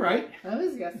 You're right. That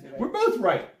was yesterday. We're both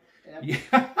right. Yep.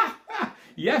 Yeah.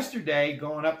 Yesterday,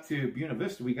 going up to Buena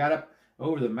Vista, we got up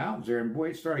over the mountains there, and boy,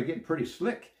 it started getting pretty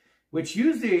slick, which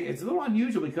usually, it's a little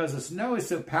unusual because the snow is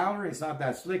so powdery, it's not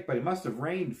that slick, but it must have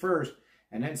rained first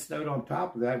and then snowed on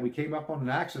top of that. We came up on an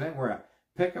accident where a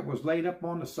pickup was laid up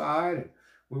on the side, and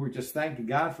we were just thanking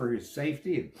God for his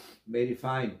safety and made it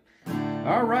fine.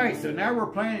 All right, so now we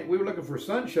were looking for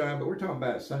sunshine, but we're talking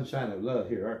about sunshine of love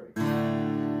here, aren't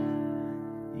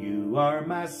we? You are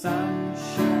my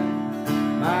sunshine,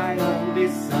 my only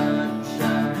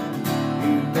sunshine.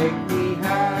 You make me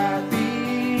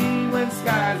happy when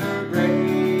skies are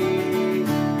gray.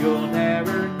 You'll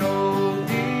never know,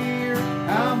 dear,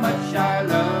 how much I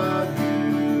love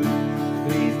you.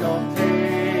 Please don't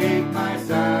take my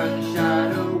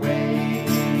sunshine away.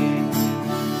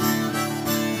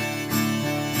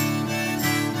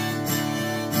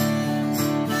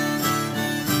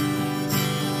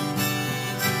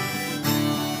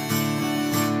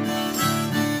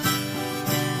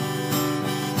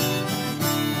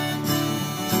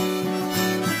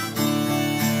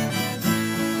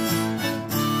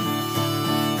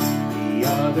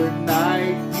 Other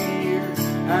night, dear,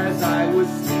 as I was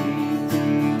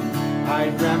sleeping, I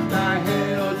dreamt I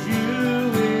held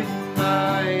you in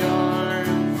my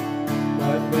arms.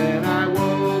 But when I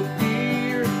woke,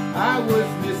 dear, I was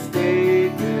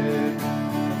mistaken.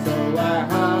 So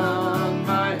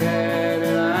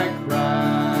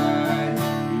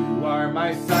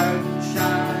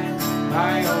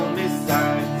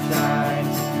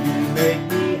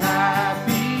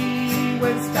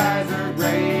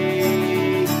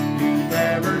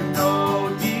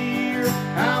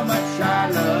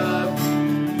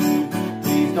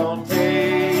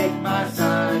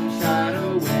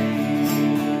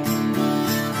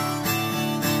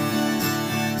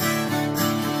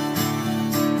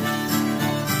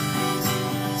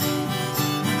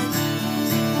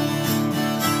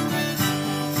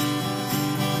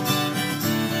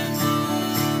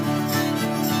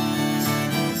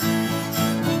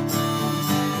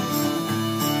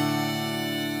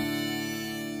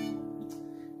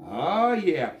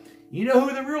You know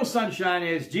who the real sunshine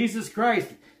is? Jesus Christ.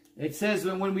 It says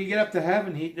that when we get up to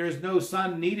heaven, there's no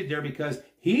sun needed there because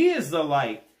he is the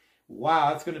light. Wow,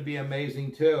 that's going to be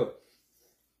amazing too.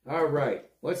 All right,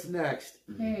 what's next?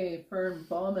 Hey, Fern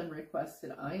Ballman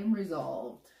requested, I am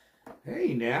resolved.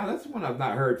 Hey, now, that's one I've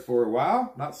not heard for a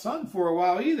while. Not sung for a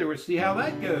while either. We'll see how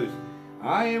that goes.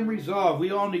 I am resolved.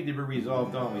 We all need to be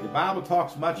resolved, don't we? The Bible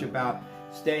talks much about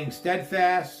staying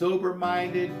steadfast,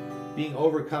 sober-minded, being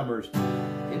overcomers.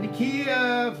 In the key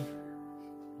of...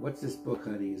 What's this book,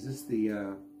 honey? Is this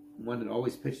the one that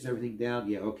always pitches everything down?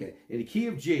 Yeah, okay. In the key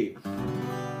of G.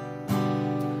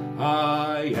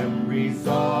 I am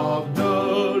resolved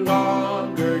no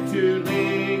longer to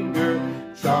linger,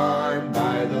 charmed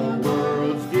by the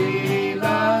world's delight.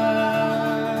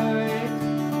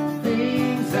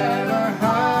 Things that are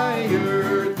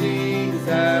higher, things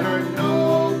that are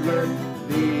nobler,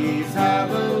 these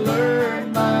have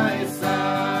allured my sight.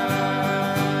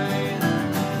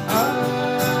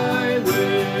 I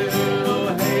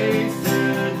will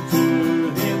hasten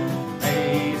to him,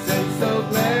 hasten so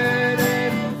glad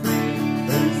and free,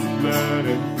 glad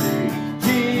and free.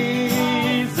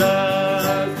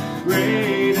 Jesus,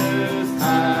 greatest,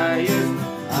 highest,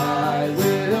 I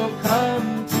will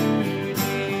come to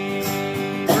thee.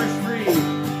 Verse 3,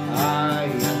 I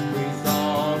am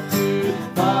resolved to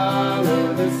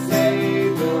follow the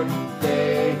Savior,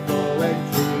 faithful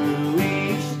and true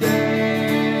each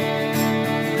day.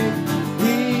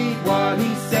 Read what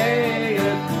he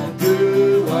saith,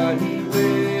 do what he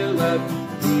willeth,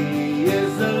 he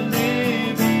is the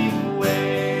living way.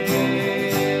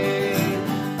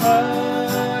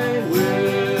 I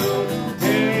will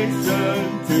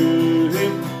hasten to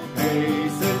him,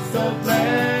 hasten so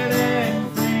glad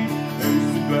and free,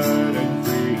 hasten glad and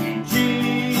free.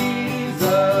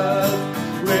 Jesus,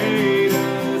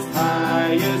 greatest,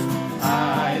 highest,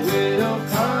 I will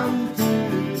come to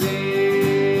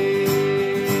thee.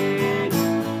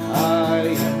 I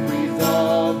am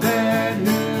resolved, and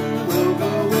who will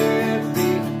go with me?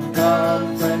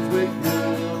 Come, friends, with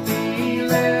whom be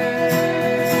led.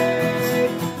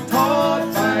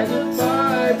 Taught by the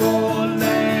Bible,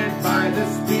 led by the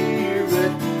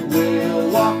Spirit,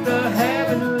 we'll walk the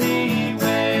heavenly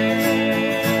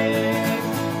way.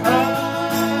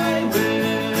 I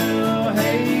will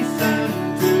hasten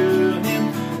to him,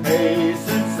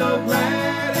 hasten so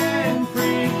glad and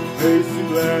free, hasten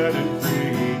glad and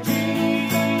free.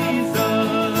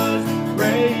 Jesus,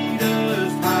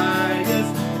 greatest,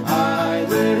 highest, I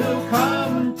will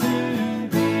come to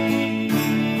thee.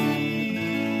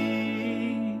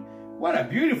 What a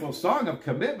beautiful song of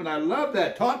commitment. I love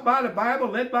that. Taught by the Bible,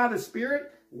 led by the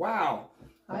Spirit. Wow.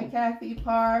 Hi, Kathy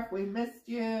Park. We missed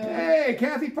you. Hey,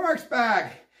 Kathy Park's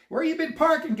back. Where you been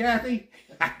parking, Kathy?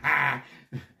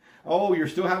 Oh, you're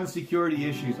still having security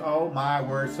issues. Oh, my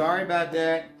word. Sorry about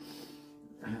that.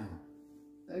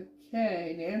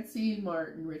 Okay, Nancy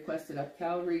Martin requested up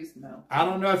Calvary's Mount. I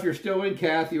don't know if you're still in,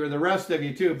 Kathy, or the rest of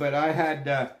you too, but I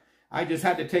just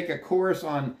had to take a course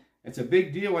on, it's a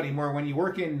big deal anymore. When you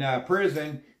work in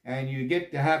prison and you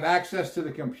get to have access to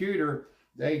the computer,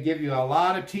 they give you a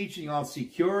lot of teaching on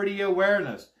security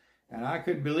awareness. And I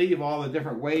couldn't believe all the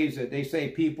different ways that they say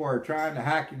people are trying to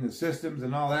hack in the systems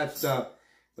and all that stuff.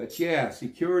 But yeah,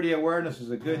 security awareness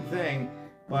is a good thing.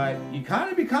 But you kind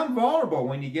of become vulnerable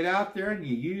when you get out there and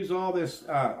you use all this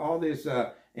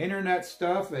internet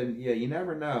stuff, and yeah, you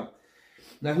never know.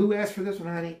 Now, who asked for this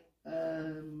one, honey?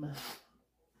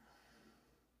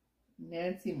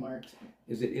 Nancy Martin.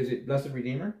 Is it Blessed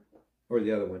Redeemer or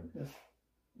the other one? Yeah.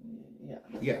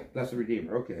 Yeah, Blessed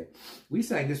Redeemer. Okay, we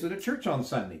sang this at a church on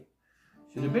Sunday.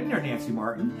 Should have been there, Nancy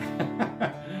Martin.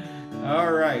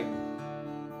 All right.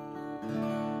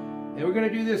 And we're going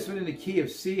to do this one in the key of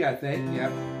C, I think.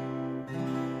 Yep.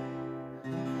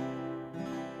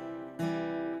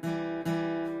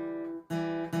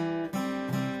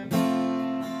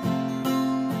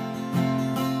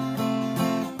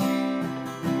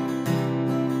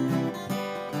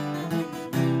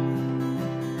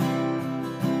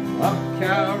 Up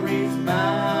Calvary's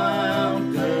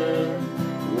mountain,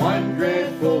 one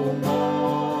dreadful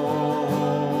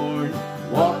morn,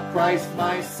 walked Christ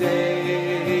my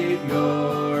Savior,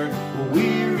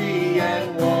 weary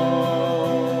and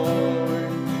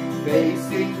worn,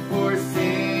 facing for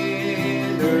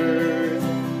sinners,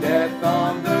 death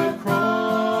on the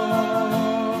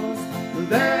cross,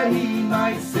 that he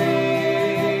might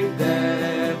save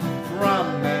them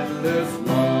from endless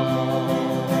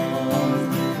loss.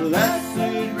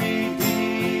 Blessed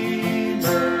Redeemer,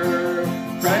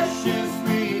 precious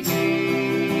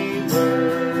Redeemer,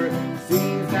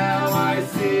 seems now I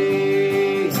see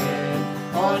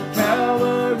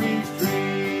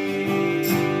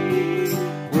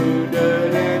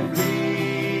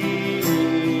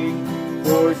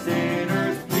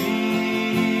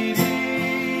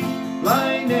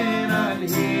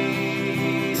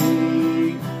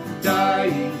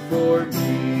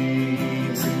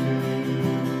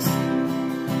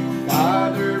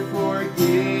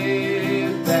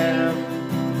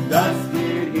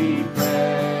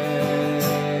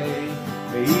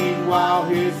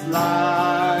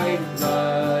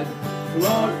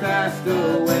all passed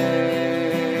away,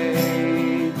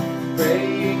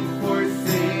 praying for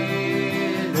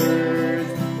sinners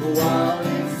while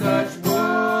in such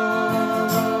woe.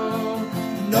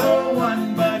 No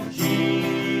one but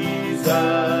Jesus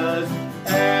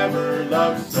ever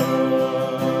loved so.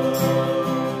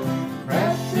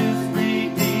 Precious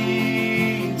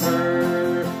Redeemer,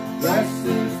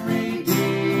 precious Redeemer,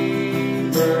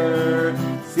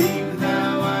 seems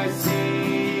now I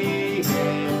see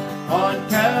him on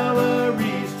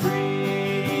Calvary's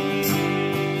tree,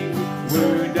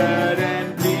 wounded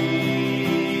and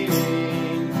bleeding,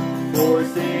 for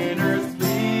sinners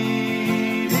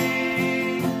pleading,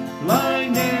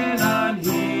 blind and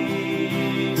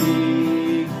unheeding,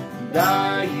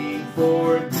 dying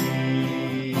for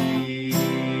me.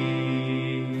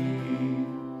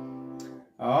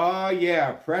 Oh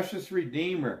yeah, precious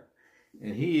Redeemer.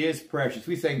 And he is precious.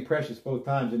 We sang precious both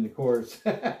times in the chorus.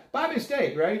 By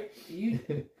mistake, right?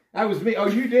 That was me. Oh,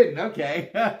 you didn't.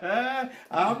 Okay.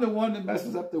 I'm the one that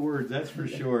messes up the words, that's for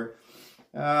sure.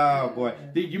 Oh, boy.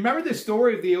 Do you remember the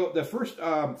story of the first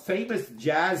famous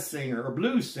jazz singer or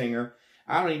blues singer?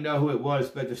 I don't even know who it was,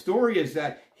 but the story is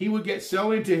that he would get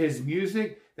so into his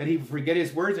music that he would forget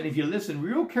his words. And if you listen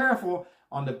real careful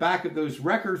on the back of those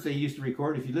records they used to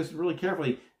record, if you listen really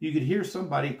carefully, you could hear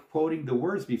somebody quoting the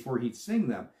words before he'd sing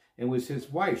them. It was his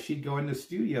wife. She'd go in the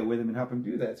studio with him and help him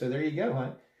do that. So there you go,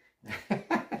 hon.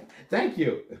 Thank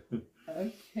you.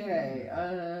 Okay.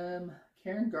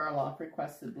 Karen Garlock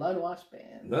requested Blood Wash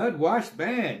Band. Blood Wash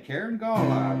Band, Karen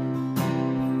Garlock.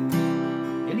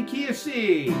 In the key of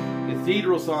C.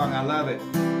 Cathedral song, I love it.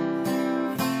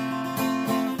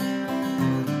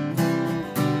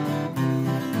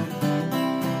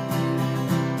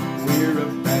 We're a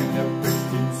band of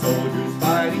Christian soldiers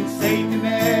fighting Satan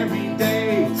every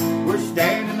day. We're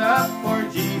standing up for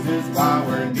Jesus while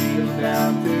we're kneeling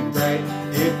down to pray.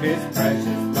 If his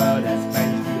precious blood has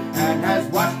cleansed you and has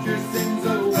washed your sins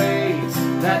away,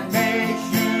 that makes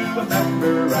you a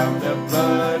member of the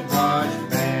blood-washed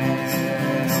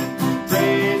band.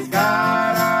 Praise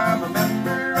God, I'm a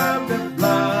member of the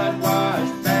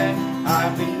blood-washed band.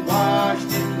 I've been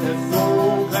washed in the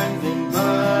soul-cleansing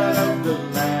blood of the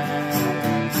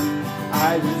Lamb.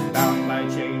 I was bound by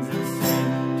chains of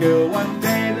sin till one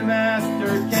day the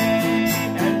Master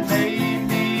came and made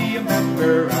me a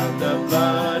member of the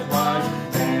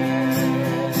blood-washed band.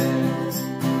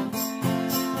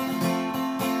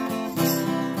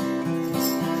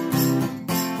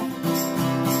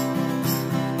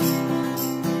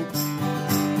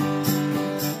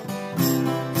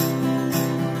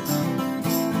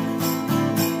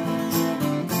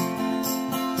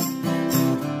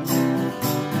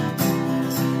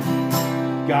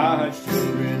 God's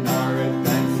children are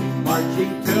advancing,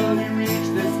 marching till we reach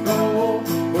this goal,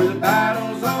 where the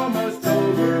battle's almost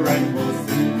over and we'll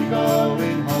soon be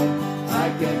going home. I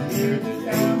can hear the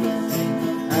angels sing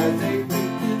as they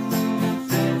preach and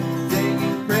sing,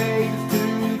 singing praise to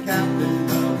the captain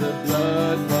of the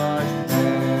blood-washed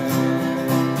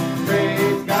band.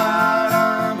 Praise God,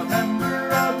 I'm a member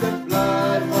of the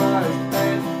blood-washed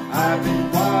band. I've been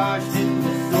washed in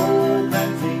the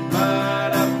soul-cleansing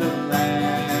blood of the Lamb.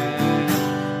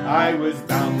 I was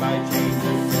bound by chains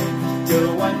of sin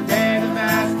till one day the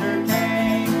Master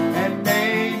came and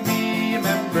made me a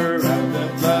member of the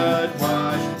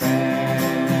blood-washed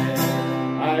band.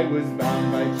 I was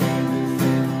bound by chains of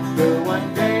sin till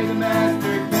one day the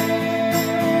Master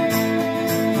came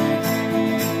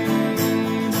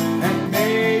and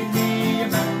made me a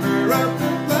member of the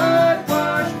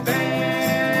blood-washed band.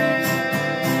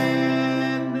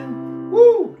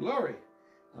 Woo! Glory!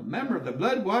 A member of the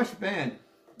blood-washed band.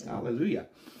 Hallelujah.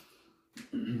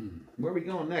 Where are we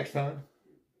going next, hon?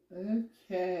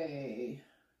 Okay.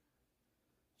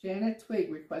 Janet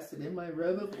Twig requested In My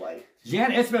Robe of White.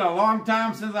 Janet, it's been a long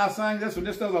time since I sang this one.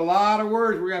 This does a lot of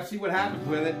words. We're going to see what happens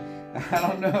with it. I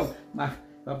don't know if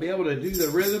I'll be able to do the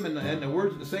rhythm and the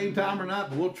words at the same time or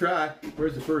not, but we'll try.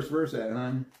 Where's the first verse at,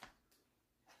 hon?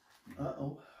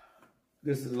 Uh-oh.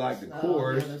 This is like the Not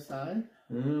chorus. on the other side.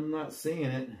 I'm not seeing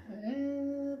it.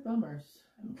 Bummers.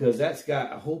 Because that's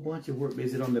got a whole bunch of work.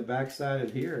 Is it on the back side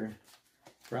of here?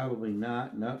 Probably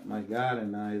not. Nope, my God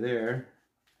and I there.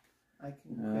 I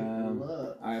can quick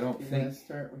look. I don't You're think. gonna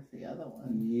start with the other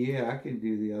one. Yeah, I can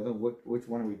do the other. Which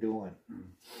one are we doing?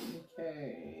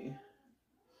 Okay.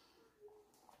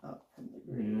 Up from the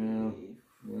grave.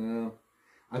 Well,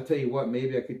 I'll tell you what.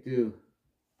 Maybe I could do.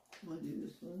 We'll do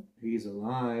this one. He's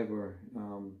alive, or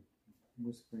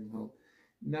Whispering Hope.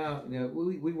 No,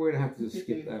 we're gonna have to just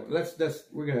skip that.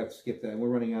 We're gonna have to skip that. We're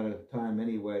running out of time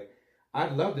anyway.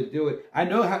 I'd love to do it. I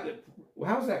know how. Well,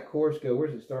 how's that chorus go?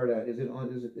 Where's it start at? Is it on?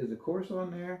 Is the chorus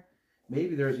on there?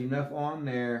 Maybe there's enough on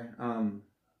there.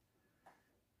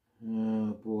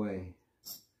 Oh boy.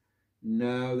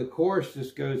 No, the chorus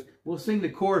just goes. We'll sing the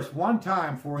chorus one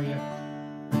time for you.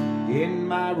 In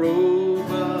my robe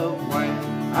of white,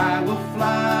 I will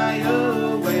fly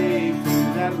away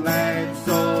to that land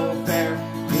so fair.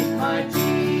 Meet my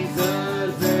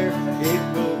Jesus there.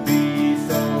 It will be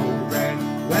so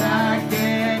grand when I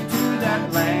get to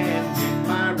that land. In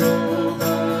my robe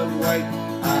of white,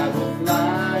 I will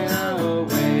fly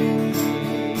away.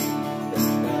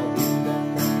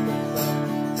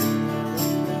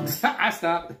 I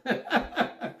stopped.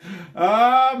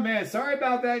 Oh man, sorry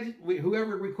about that.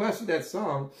 Whoever requested that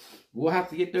song, we'll have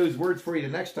to get those words for you the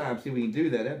next time. See if we can do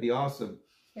that. That'd be awesome.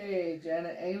 Hey,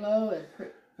 Janet Alo and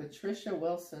Patricia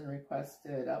Wilson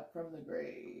requested "Up from the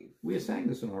Grave." We sang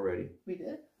this one already. We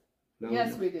did. No,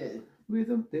 Yes, we did. With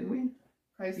them, didn't we?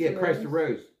 Christ Yeah, the Christ the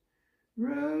Rose.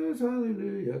 Rose. Rose,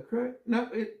 hallelujah, Christ. No,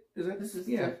 is that This is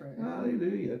yeah. different.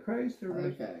 Hallelujah, Christ the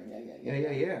Rose. Okay,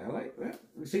 Yeah. I like that.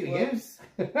 We sing it Whoops.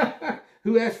 again.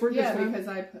 Who asked for it this Yeah, time? because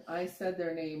I said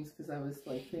their names because I was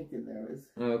like thinking there was.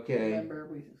 Okay. Remember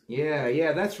we.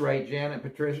 Yeah, that's right, Janet,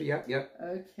 Patricia. Yep.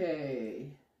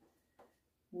 Okay.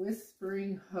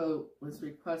 Whispering Hope was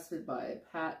requested by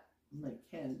Pat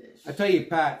McCandish. I tell you,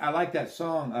 Pat, I like that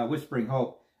song, Whispering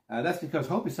Hope. That's because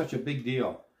hope is such a big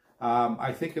deal.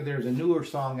 I think that there's a newer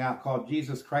song out called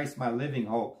Jesus Christ, My Living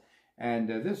Hope. And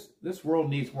this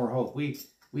world needs more hope. We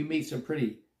meet some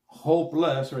pretty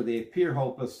hopeless, or they appear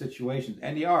hopeless situations.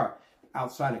 And they are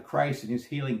outside of Christ and his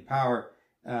healing power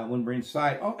when we're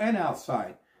inside. Oh, and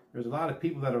outside. There's a lot of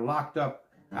people that are locked up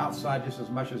outside just as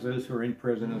much as those who are in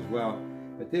prison as well.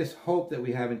 But this hope that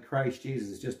we have in Christ Jesus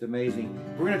is just amazing.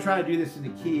 We're going to try to do this in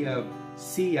the key of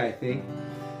C, I think.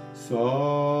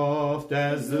 Soft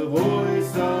as the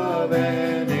voice of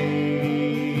an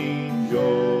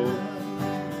angel,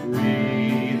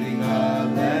 breathing a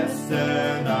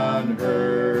lesson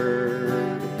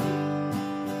unheard.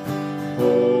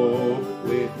 Hope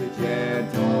with the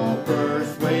gentle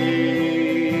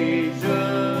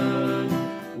persuasion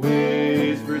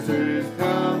whispers his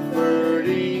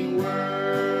comforting word.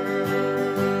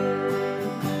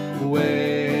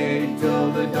 Wait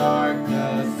till the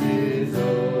darkness is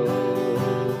over.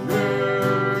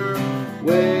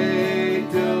 Wait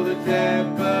till the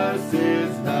tempest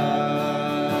is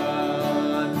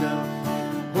done.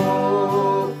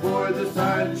 Hope for the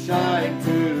sunshine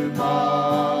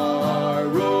tomorrow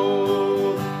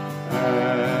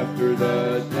after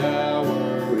the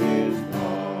dower is gone.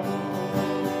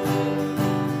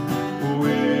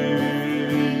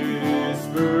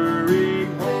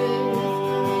 Whispering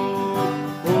hope,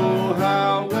 oh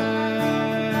how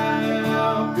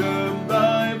welcome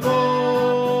thy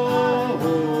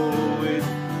voice,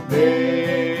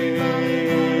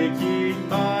 making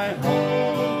my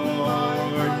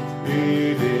heart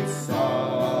in its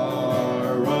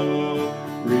sorrow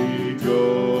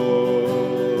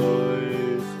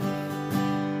rejoice.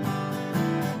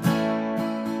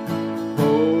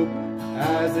 Hope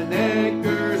as an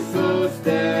anchor so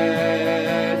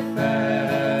steadfast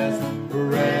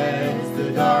rends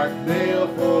the dark veil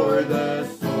for the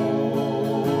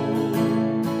soul.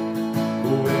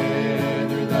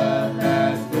 Whither the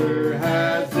master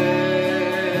has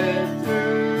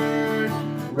entered,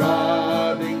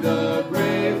 robbing the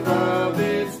grave of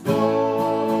its gold.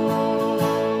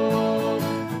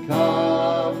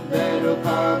 Come, then, oh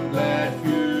come, glad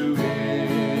fruition.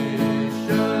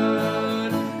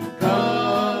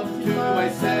 Come to my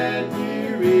sad,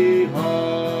 weary heart.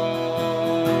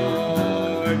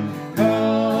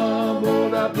 Come, oh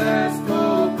the blessed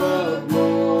hope of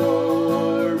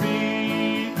glory.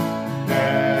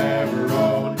 Never,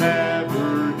 oh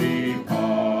never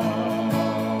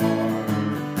depart.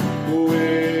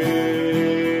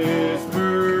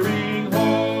 Whispering hope,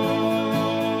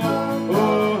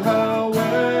 oh how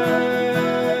welcome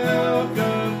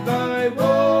thy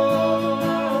voice,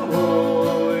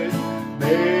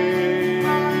 making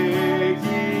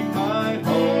my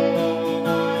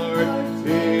heart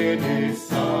in its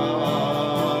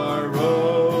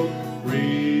sorrow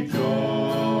rejoice.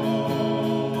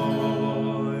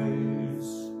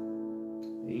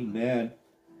 Amen.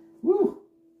 Woo!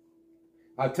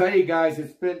 I'll tell you guys,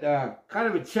 it's been kind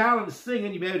of a challenge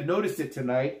singing. You may have noticed it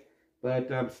tonight,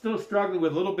 but I'm still struggling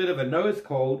with a little bit of a nose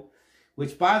cold,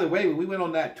 which, by the way, when we went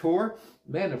on that tour,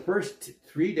 man, the first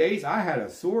 3 days, I had a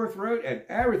sore throat and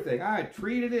everything. I had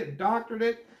treated it and doctored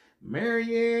it.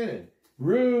 Marianne and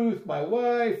Ruth, my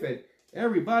wife, and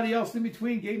everybody else in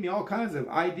between gave me all kinds of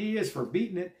ideas for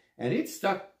beating it, and it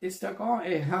stuck on.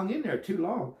 It hung in there too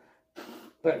long.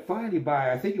 But finally,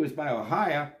 I think it was by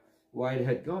Ohio, why it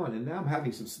had gone. And now I'm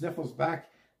having some sniffles back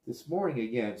this morning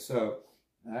again. So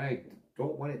I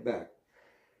don't want it back.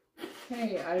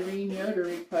 Okay, Irene Yoder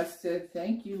requested,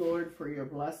 "Thank you, Lord, for your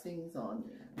blessings on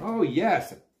me." Oh,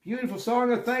 yes. A beautiful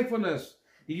song of thankfulness.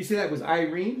 Did you say that was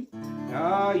Irene?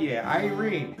 Oh, yeah,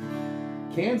 Irene.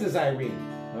 Kansas Irene.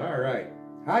 All right.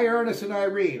 Hi, Ernest and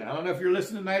Irene. I don't know if you're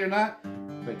listening tonight or not,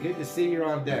 but good to see you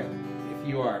on deck, if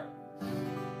you are.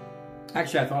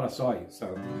 Actually, I thought I saw you,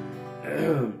 so.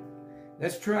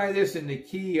 Let's try this in the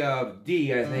key of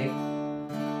D, I think.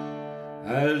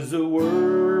 As the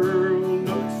world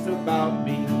looks about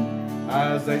me,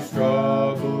 as I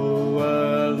struggle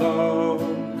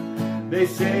alone, they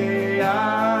say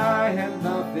I have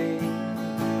nothing,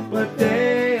 but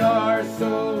they are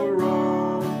so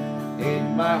wrong.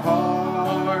 In my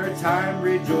heart I'm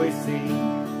rejoicing,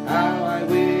 how I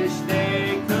wish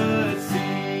they could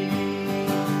see.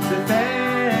 So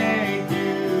thank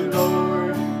you,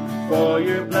 Lord, for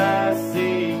your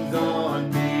blessings on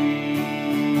me.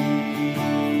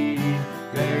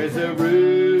 There's a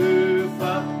roof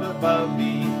up above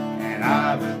me, and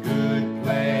I've a good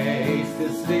place to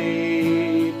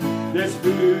sleep. There's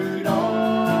food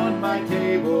on my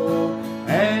table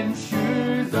and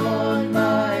shoes on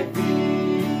my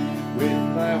feet. With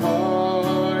my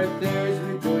heart there's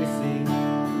rejoicing,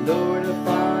 Lord, a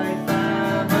fine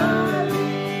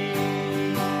family.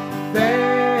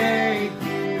 Thank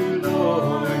you,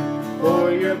 Lord,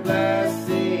 for your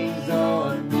blessings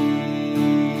on me.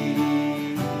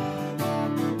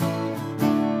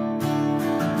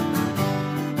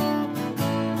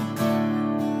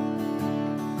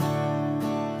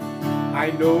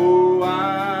 I know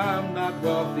I'm not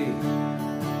wealthy,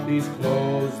 these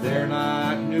clothes, they're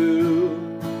not new,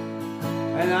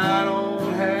 and I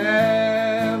don't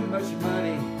have much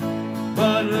money,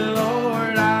 but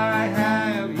Lord, I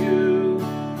have you,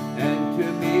 and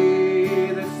to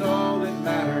me that's all that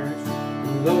matters,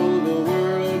 though the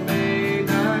world may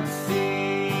not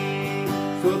see.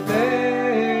 So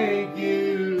thank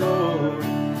you, Lord,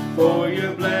 for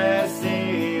your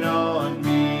blessing on me.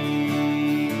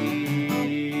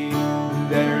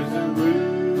 There's a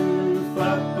roof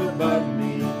up above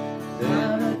me,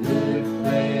 and a good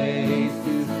place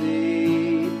to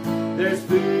sleep. There's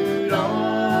food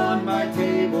on my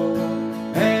table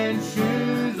and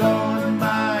shoes on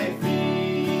my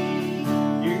feet.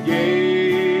 You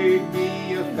gave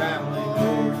me a family,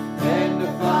 Lord, and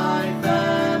a fine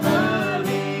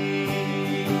family.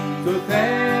 So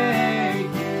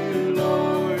thank you,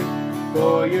 Lord,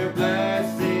 for your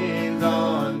blessings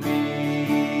on me.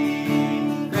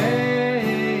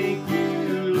 Thank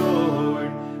you,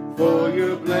 Lord, for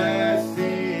your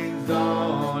blessings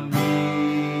on me.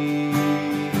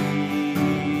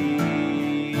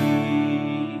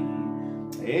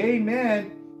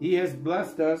 Amen. He has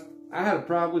blessed us. I had a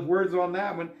problem with words on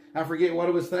that one. I forget what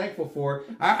I was thankful for.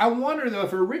 I wonder, though,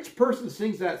 if a rich person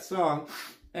sings that song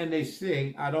and they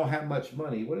sing, I don't have much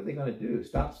money, what are they going to do?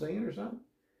 Stop singing or something?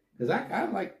 Because I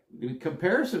like,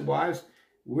 comparison-wise,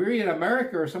 we in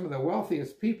America are some of the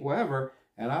wealthiest people ever.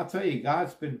 And I'll tell you,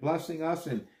 God's been blessing us.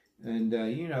 And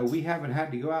you know, we haven't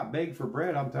had to go out and beg for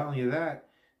bread. I'm telling you that.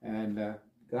 And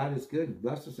God is good and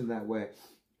blessed us in that way.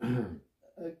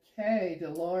 Okay,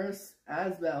 Dolores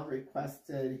Asbel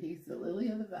requested, "He's the lily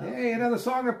of the valley." Hey, another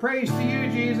song of praise to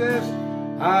you, Jesus.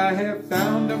 I have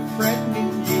found a friend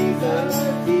in Jesus.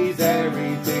 He's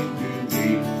everything to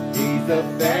me. He's the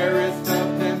fairest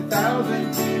of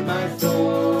 10,000 to my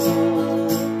soul.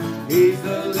 He's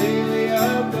the lily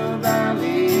of the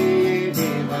valley. In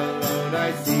him alone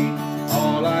I see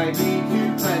all I need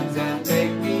to cleanse and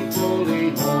make me fully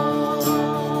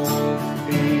whole.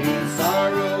 In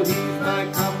sorrow he's my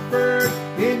comfort,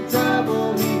 in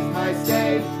trouble he's my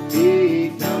stay. He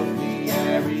tells me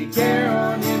every care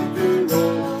on him to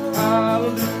roll.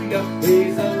 Hallelujah,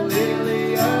 he's a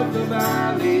lily of the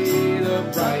valley, the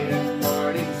bright and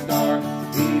morning star.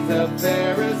 He's the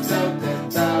fairest of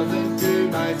 10,000 to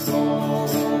my soul.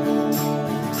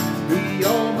 He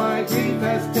all my grief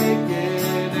has taken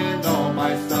and all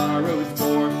my sorrows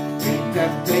bore. In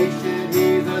temptation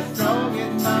he's a strong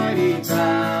and mighty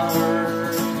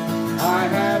tower. I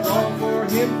have all for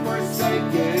him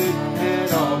forsaken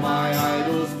and all my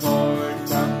idols torn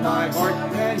from my heart,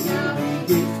 and he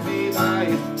keeps me by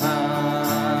his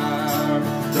power.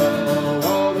 Though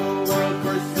all the world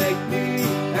forsake me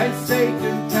and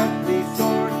Satan tempt me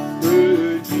sore,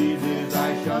 through Jesus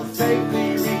I shall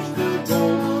safely reach the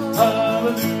goal.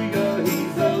 Hallelujah,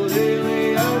 he's the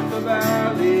lily of the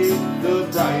valley, the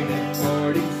bright and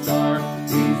morning star.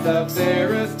 He's the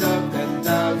fairest of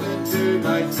 10,000 to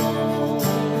my soul.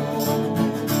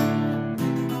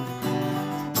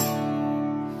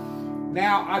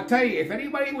 Now, I'll tell you, if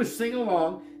anybody was singing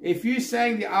along, if you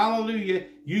sang the Hallelujah,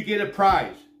 you get a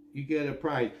prize. You get a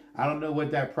prize. I don't know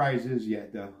what that prize is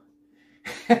yet, though.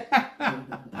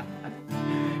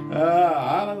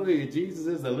 Hallelujah. Jesus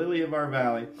is the lily of our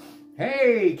valley.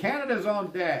 Hey, Canada's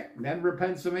on deck. Denver,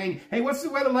 Pennsylvania. Hey, what's the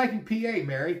weather like in PA,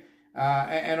 Mary?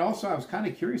 And also, I was kind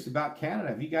of curious about Canada.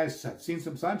 Have you guys seen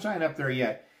some sunshine up there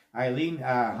yet? Eileen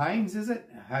Hines, is it?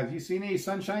 Have you seen any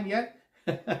sunshine yet?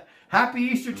 Happy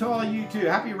Easter to all of you, too.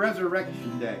 Happy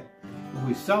Resurrection Day.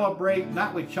 We celebrate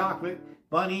not with chocolate,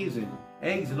 bunnies, and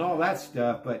eggs and all that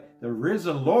stuff, but the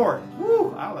risen Lord.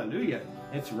 Woo, hallelujah.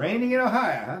 It's raining in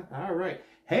Ohio, huh? All right.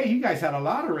 Hey, you guys had a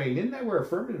lot of rain. Isn't that where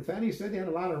Furman and Fanny said they had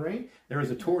a lot of rain? There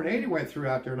was a tornado went through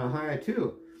out there in Ohio,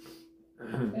 too.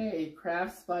 Hey,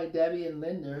 Crafts by Debbie and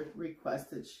Linda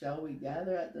requested, shall we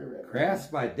gather at the river? Crafts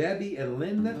by Debbie and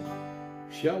Linda.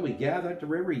 Shall we gather at the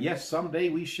river? Yes, someday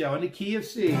we shall. In the key of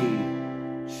C.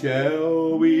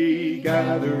 Shall we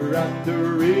gather at the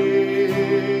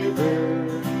river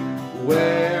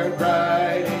where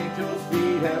bright angels'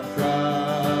 feet have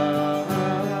trod,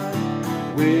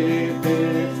 with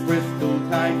its crystal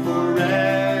tide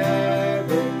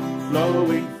forever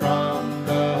flowing from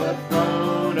the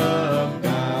throne of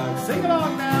God. Sing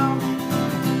along now.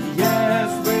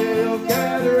 Yes, we'll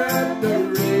gather at the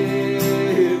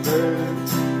river,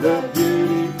 the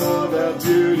beautiful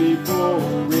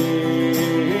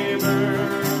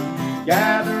river.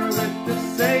 Gather with the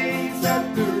saints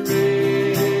at the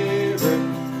river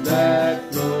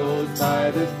that flows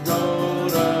by the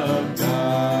throne of God.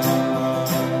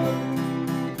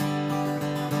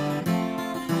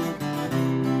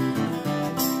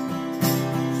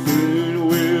 Soon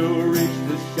we'll reach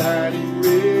the shining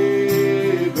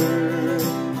river.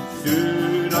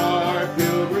 Soon our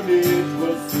pilgrimage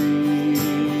will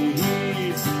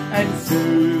cease, and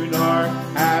soon our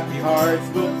happy hearts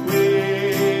will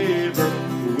quiver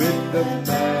with the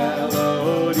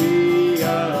melody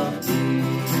of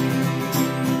peace.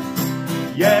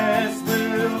 Yes,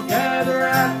 we'll gather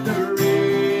at the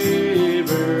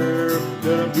river,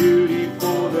 the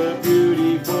beautiful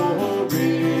river.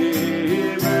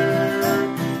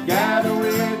 Gather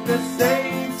with the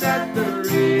saints at the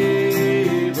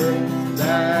river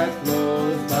that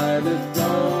flows by the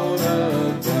throne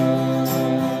of God.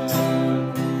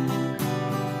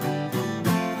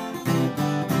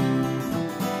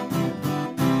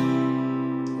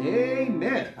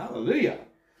 Amen. Hallelujah.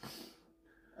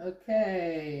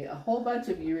 Okay, a whole bunch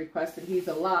of you requested He's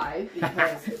Alive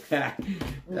because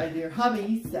your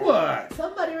hubby said, What?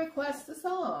 somebody request a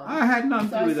song. I had nothing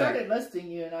to do with So I that. started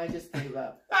listing you and I just gave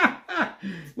up.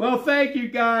 Well, thank you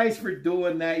guys for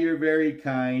doing that. You're very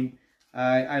kind.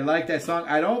 I like that song.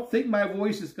 I don't think my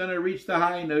voice is going to reach the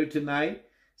high note tonight,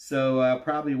 so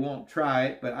probably won't try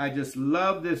it. But I just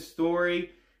love this story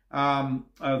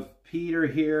of Peter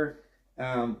here.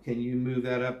 Can you move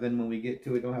that up then when we get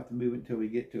to it? Don't have to move it until we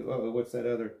get to it. Oh, what's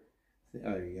that other? Oh,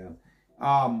 there you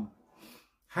go.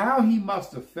 How he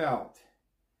must have felt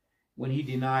when he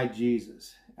denied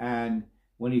Jesus and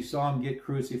when he saw him get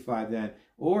crucified then.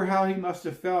 Or how he must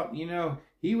have felt, you know,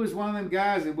 he was one of them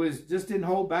guys that just didn't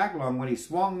hold back long when he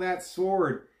swung that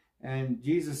sword. And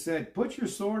Jesus said, put your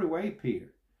sword away,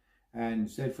 Peter. And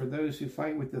said, for those who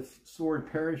fight with the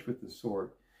sword perish with the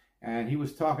sword. And he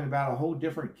was talking about a whole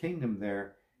different kingdom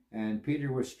there. And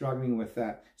Peter was struggling with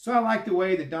that. So I like the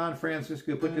way that Don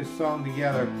Francisco put this song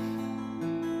together.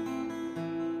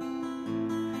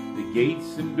 The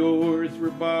gates and doors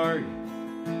were barred,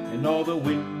 and all the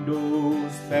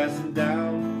windows fastened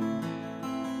down.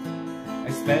 I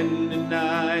spent the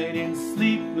night in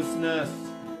sleeplessness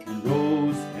and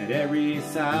rose at every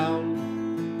sound.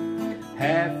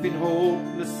 Half in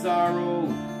hopeless sorrow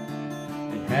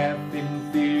and half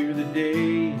in fear the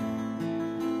day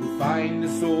we'll find the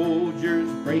soldiers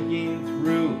breaking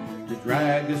through to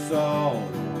drag us all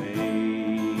away.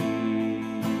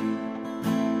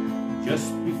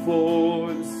 Just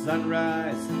before the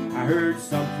sunrise, I heard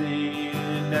something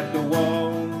at the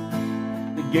wall.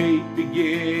 The gate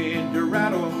began to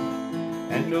rattle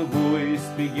and a voice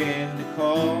began to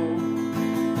call.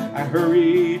 I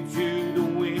hurried to the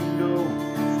window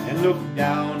and looked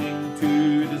down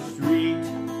into the street,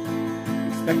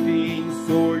 expecting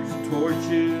swords,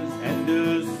 torches, and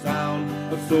the sound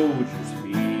of soldiers'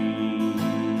 feet.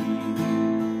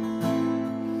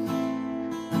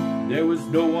 There was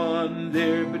no one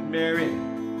there but Mary,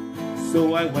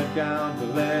 so I went down to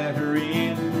let her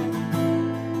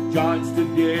in. John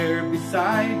stood there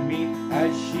beside me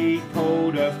as she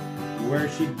told us where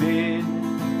she'd been.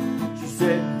 She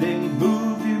said they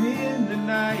moved him in the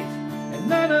night, and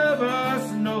none of us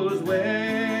knows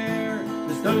where.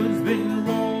 The stone's been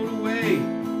rolled away,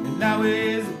 and now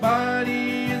his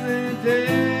body isn't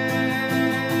there.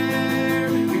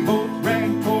 We both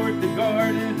ran toward the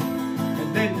garden,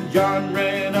 and then John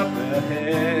ran up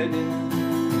ahead.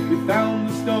 We found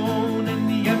the stone and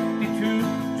the empty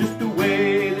tomb, just the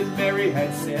way that Mary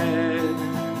had said.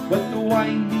 But the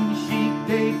winding sheet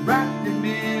they'd wrapped him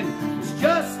in was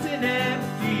just an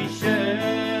empty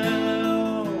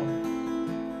shell.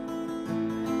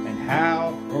 And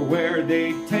how or where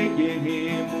they'd taken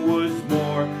him was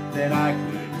more than I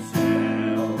could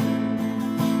tell.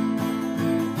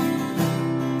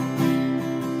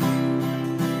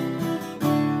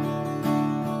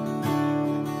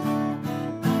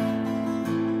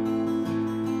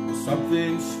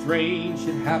 Something strange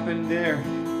had happened there,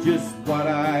 just what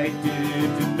I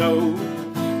did to know.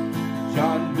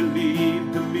 John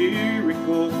believed the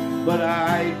miracle, but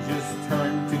I just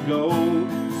turned to go.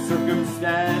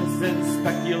 Circumstance and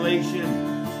speculation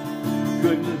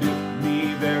couldn't lift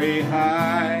me very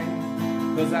high,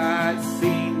 'cause I'd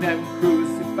seen them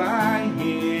crucify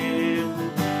him,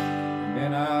 and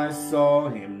then I saw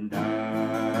him die.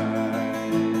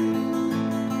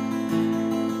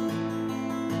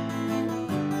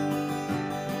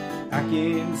 Back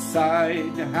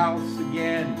inside the house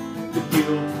again, the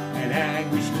guilt and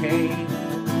anguish came.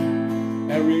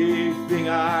 Everything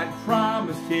I'd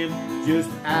promised him just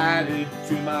added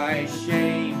to my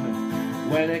shame.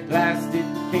 When at last it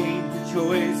came to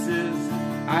choices,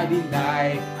 I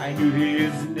denied I knew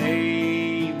his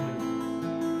name.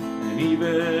 And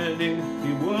even if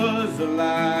he was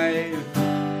alive,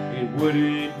 it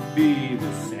wouldn't be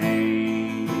the same.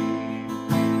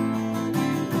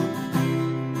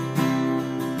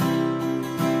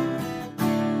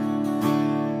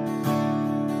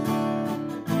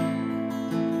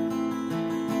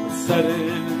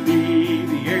 Suddenly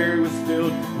the air was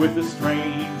filled with a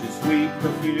strange and sweet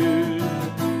perfume.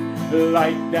 The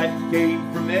light that came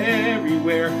from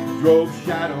everywhere drove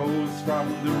shadows from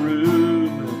the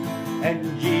room. And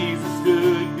Jesus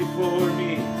stood before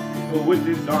me with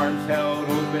his arms held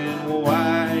open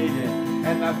wide.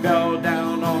 And I fell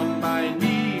down on my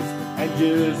knees and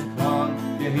just clung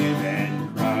to him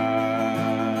and cried.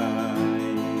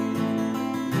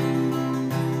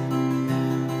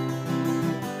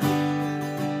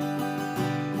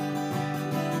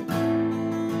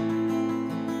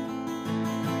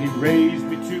 He raised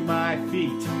me to my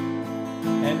feet,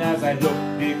 and as I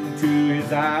looked into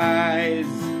his eyes,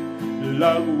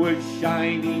 love was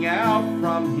shining out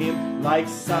from him like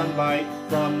sunlight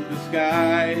from the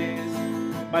skies.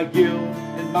 My guilt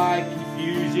and my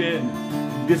confusion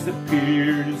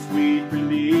disappeared in sweet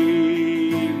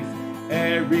release.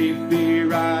 Every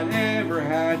fear I'd ever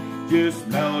had just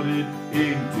melted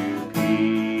into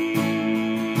peace.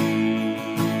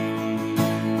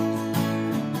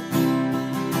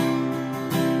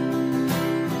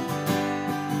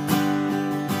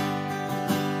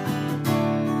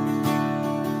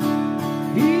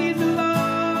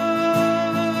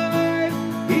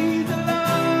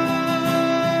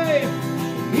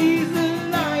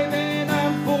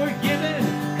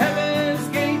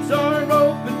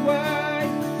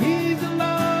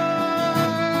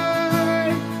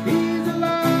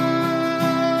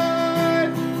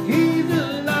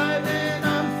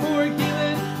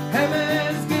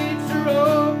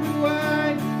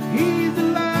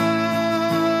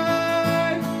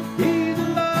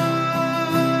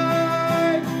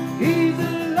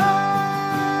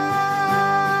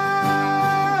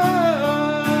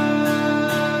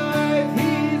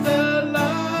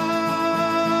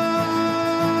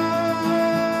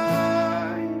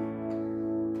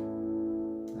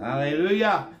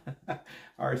 Hallelujah.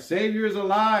 Our Savior is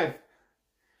alive.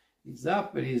 He's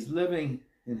up and he's living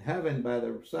in heaven by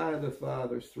the side of the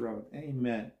Father's throne.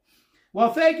 Amen.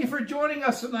 Well, thank you for joining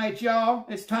us tonight, y'all.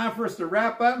 It's time for us to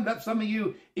wrap up and let some of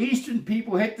you Eastern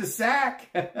people hit the sack.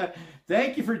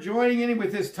 Thank you for joining in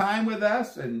with this time with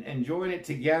us and enjoying it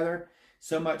together.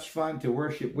 So much fun to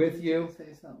worship with you.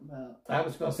 Say something about. I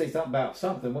was going to say something about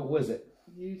something. What was it?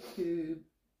 YouTube.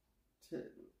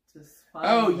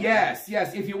 Oh, yes,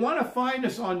 yes. If you want to find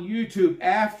us on YouTube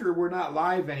after we're not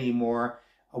live anymore,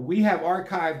 we have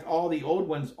archived all the old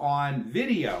ones on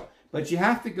video. But you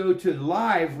have to go to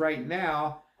live right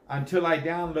now until I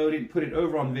download it and put it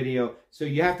over on video. So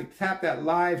you have to tap that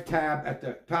live tab at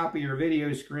the top of your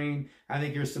video screen. I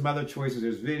think there's some other choices.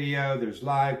 There's video, there's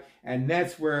live, and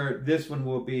that's where this one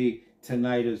will be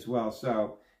tonight as well.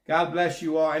 So God bless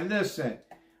you all. And listen,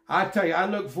 I tell you, I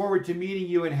look forward to meeting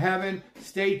you in heaven.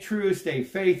 Stay true, stay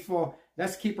faithful.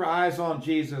 Let's keep our eyes on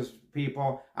Jesus,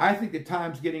 people. I think the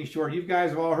time's getting short. You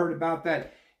guys have all heard about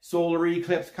that solar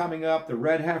eclipse coming up, the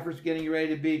red heifer's getting ready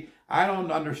to be. I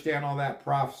don't understand all that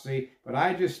prophecy, but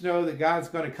I just know that God's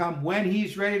going to come when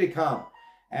he's ready to come.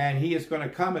 And he is going to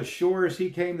come as sure as he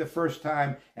came the first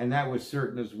time, and that was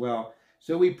certain as well.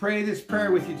 So we pray this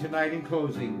prayer with you tonight in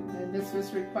closing. And this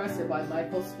was requested by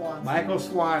Michael Swanson. Michael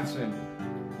Swanson.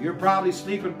 You're probably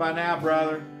sleeping by now,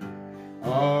 brother.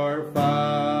 Our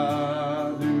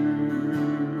Father,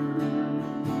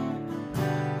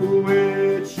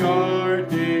 which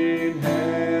art in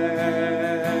heaven,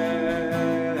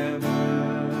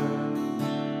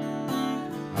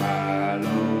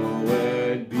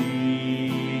 hallowed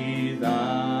be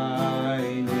thy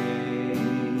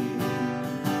name.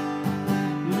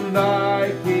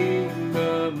 Thy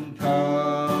kingdom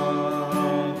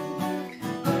come,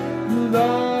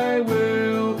 thy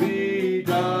will be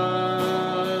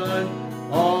done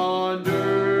on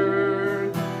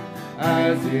earth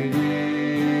as it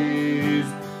is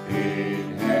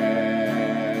in heaven.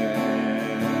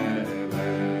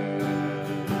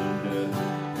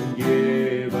 And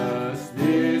give us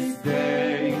this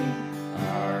day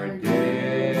our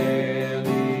daily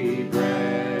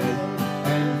bread,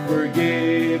 and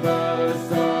forgive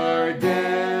us our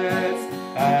debts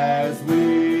as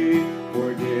we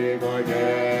forgive our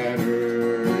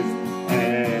debtors.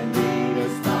 And lead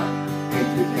us not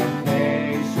into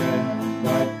temptation,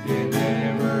 but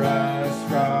deliver us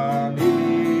from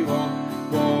evil.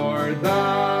 For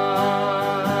thine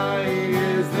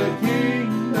is the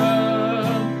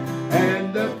kingdom,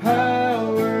 and the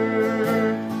power,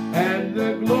 and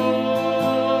the glory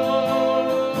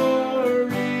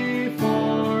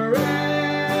forever.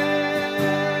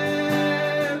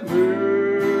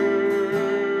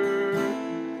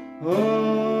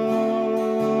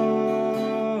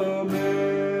 Amen.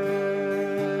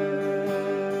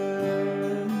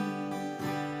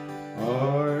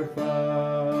 Our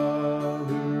Father,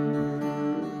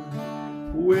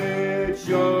 which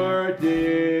art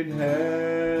in heaven,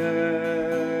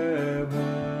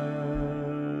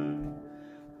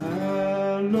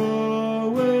 hallowed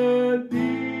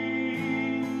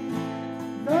be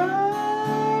thy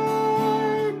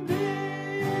name.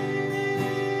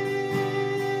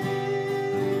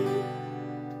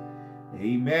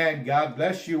 Amen. God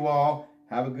bless you all.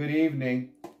 Have a good evening.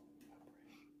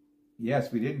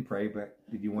 Yes, we didn't pray, but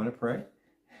did you want to pray?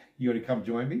 You want to come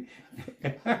join me?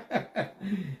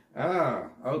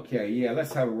 Okay. Yeah,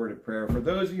 let's have a word of prayer. For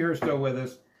those of you who are still with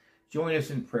us, join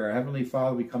us in prayer. Heavenly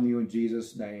Father, we come to you in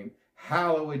Jesus' name.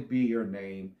 Hallowed be your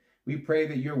name. We pray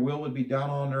that your will would be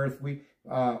done on earth.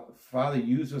 Father,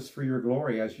 use us for your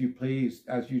glory as you please,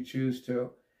 as you choose to.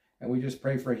 And we just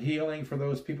pray for healing for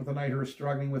those people tonight who are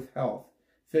struggling with health,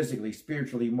 physically,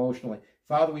 spiritually, emotionally.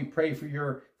 Father, we pray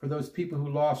for those people who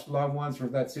lost loved ones, for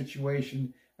that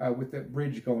situation with that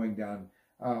bridge going down.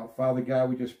 Father God,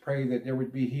 we just pray that there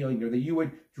would be healing there, that you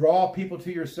would draw people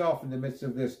to yourself in the midst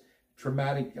of this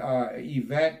traumatic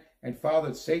event. And Father,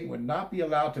 that Satan would not be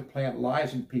allowed to plant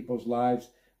lies in people's lives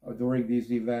during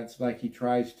these events like he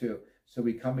tries to. So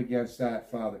we come against that,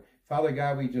 Father. Father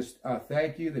God, we just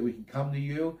thank you that we can come to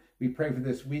you. We pray for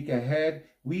this week ahead.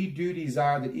 We do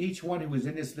desire that each one who is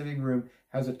in this living room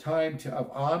has a time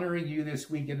of honoring you this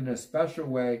weekend in a special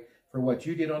way for what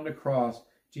you did on the cross.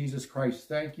 Jesus Christ,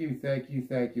 thank you, thank you,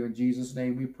 thank you. In Jesus'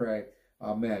 name we pray.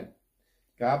 Amen.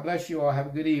 God bless you all. Have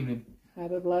a good evening.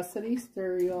 Have a blessed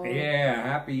Easter, y'all. Yeah,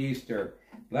 happy Easter.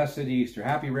 Blessed Easter.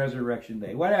 Happy Resurrection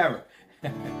Day. Whatever.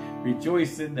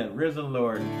 Rejoice in the risen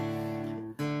Lord.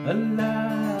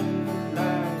 Alive,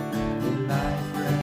 alive, alive.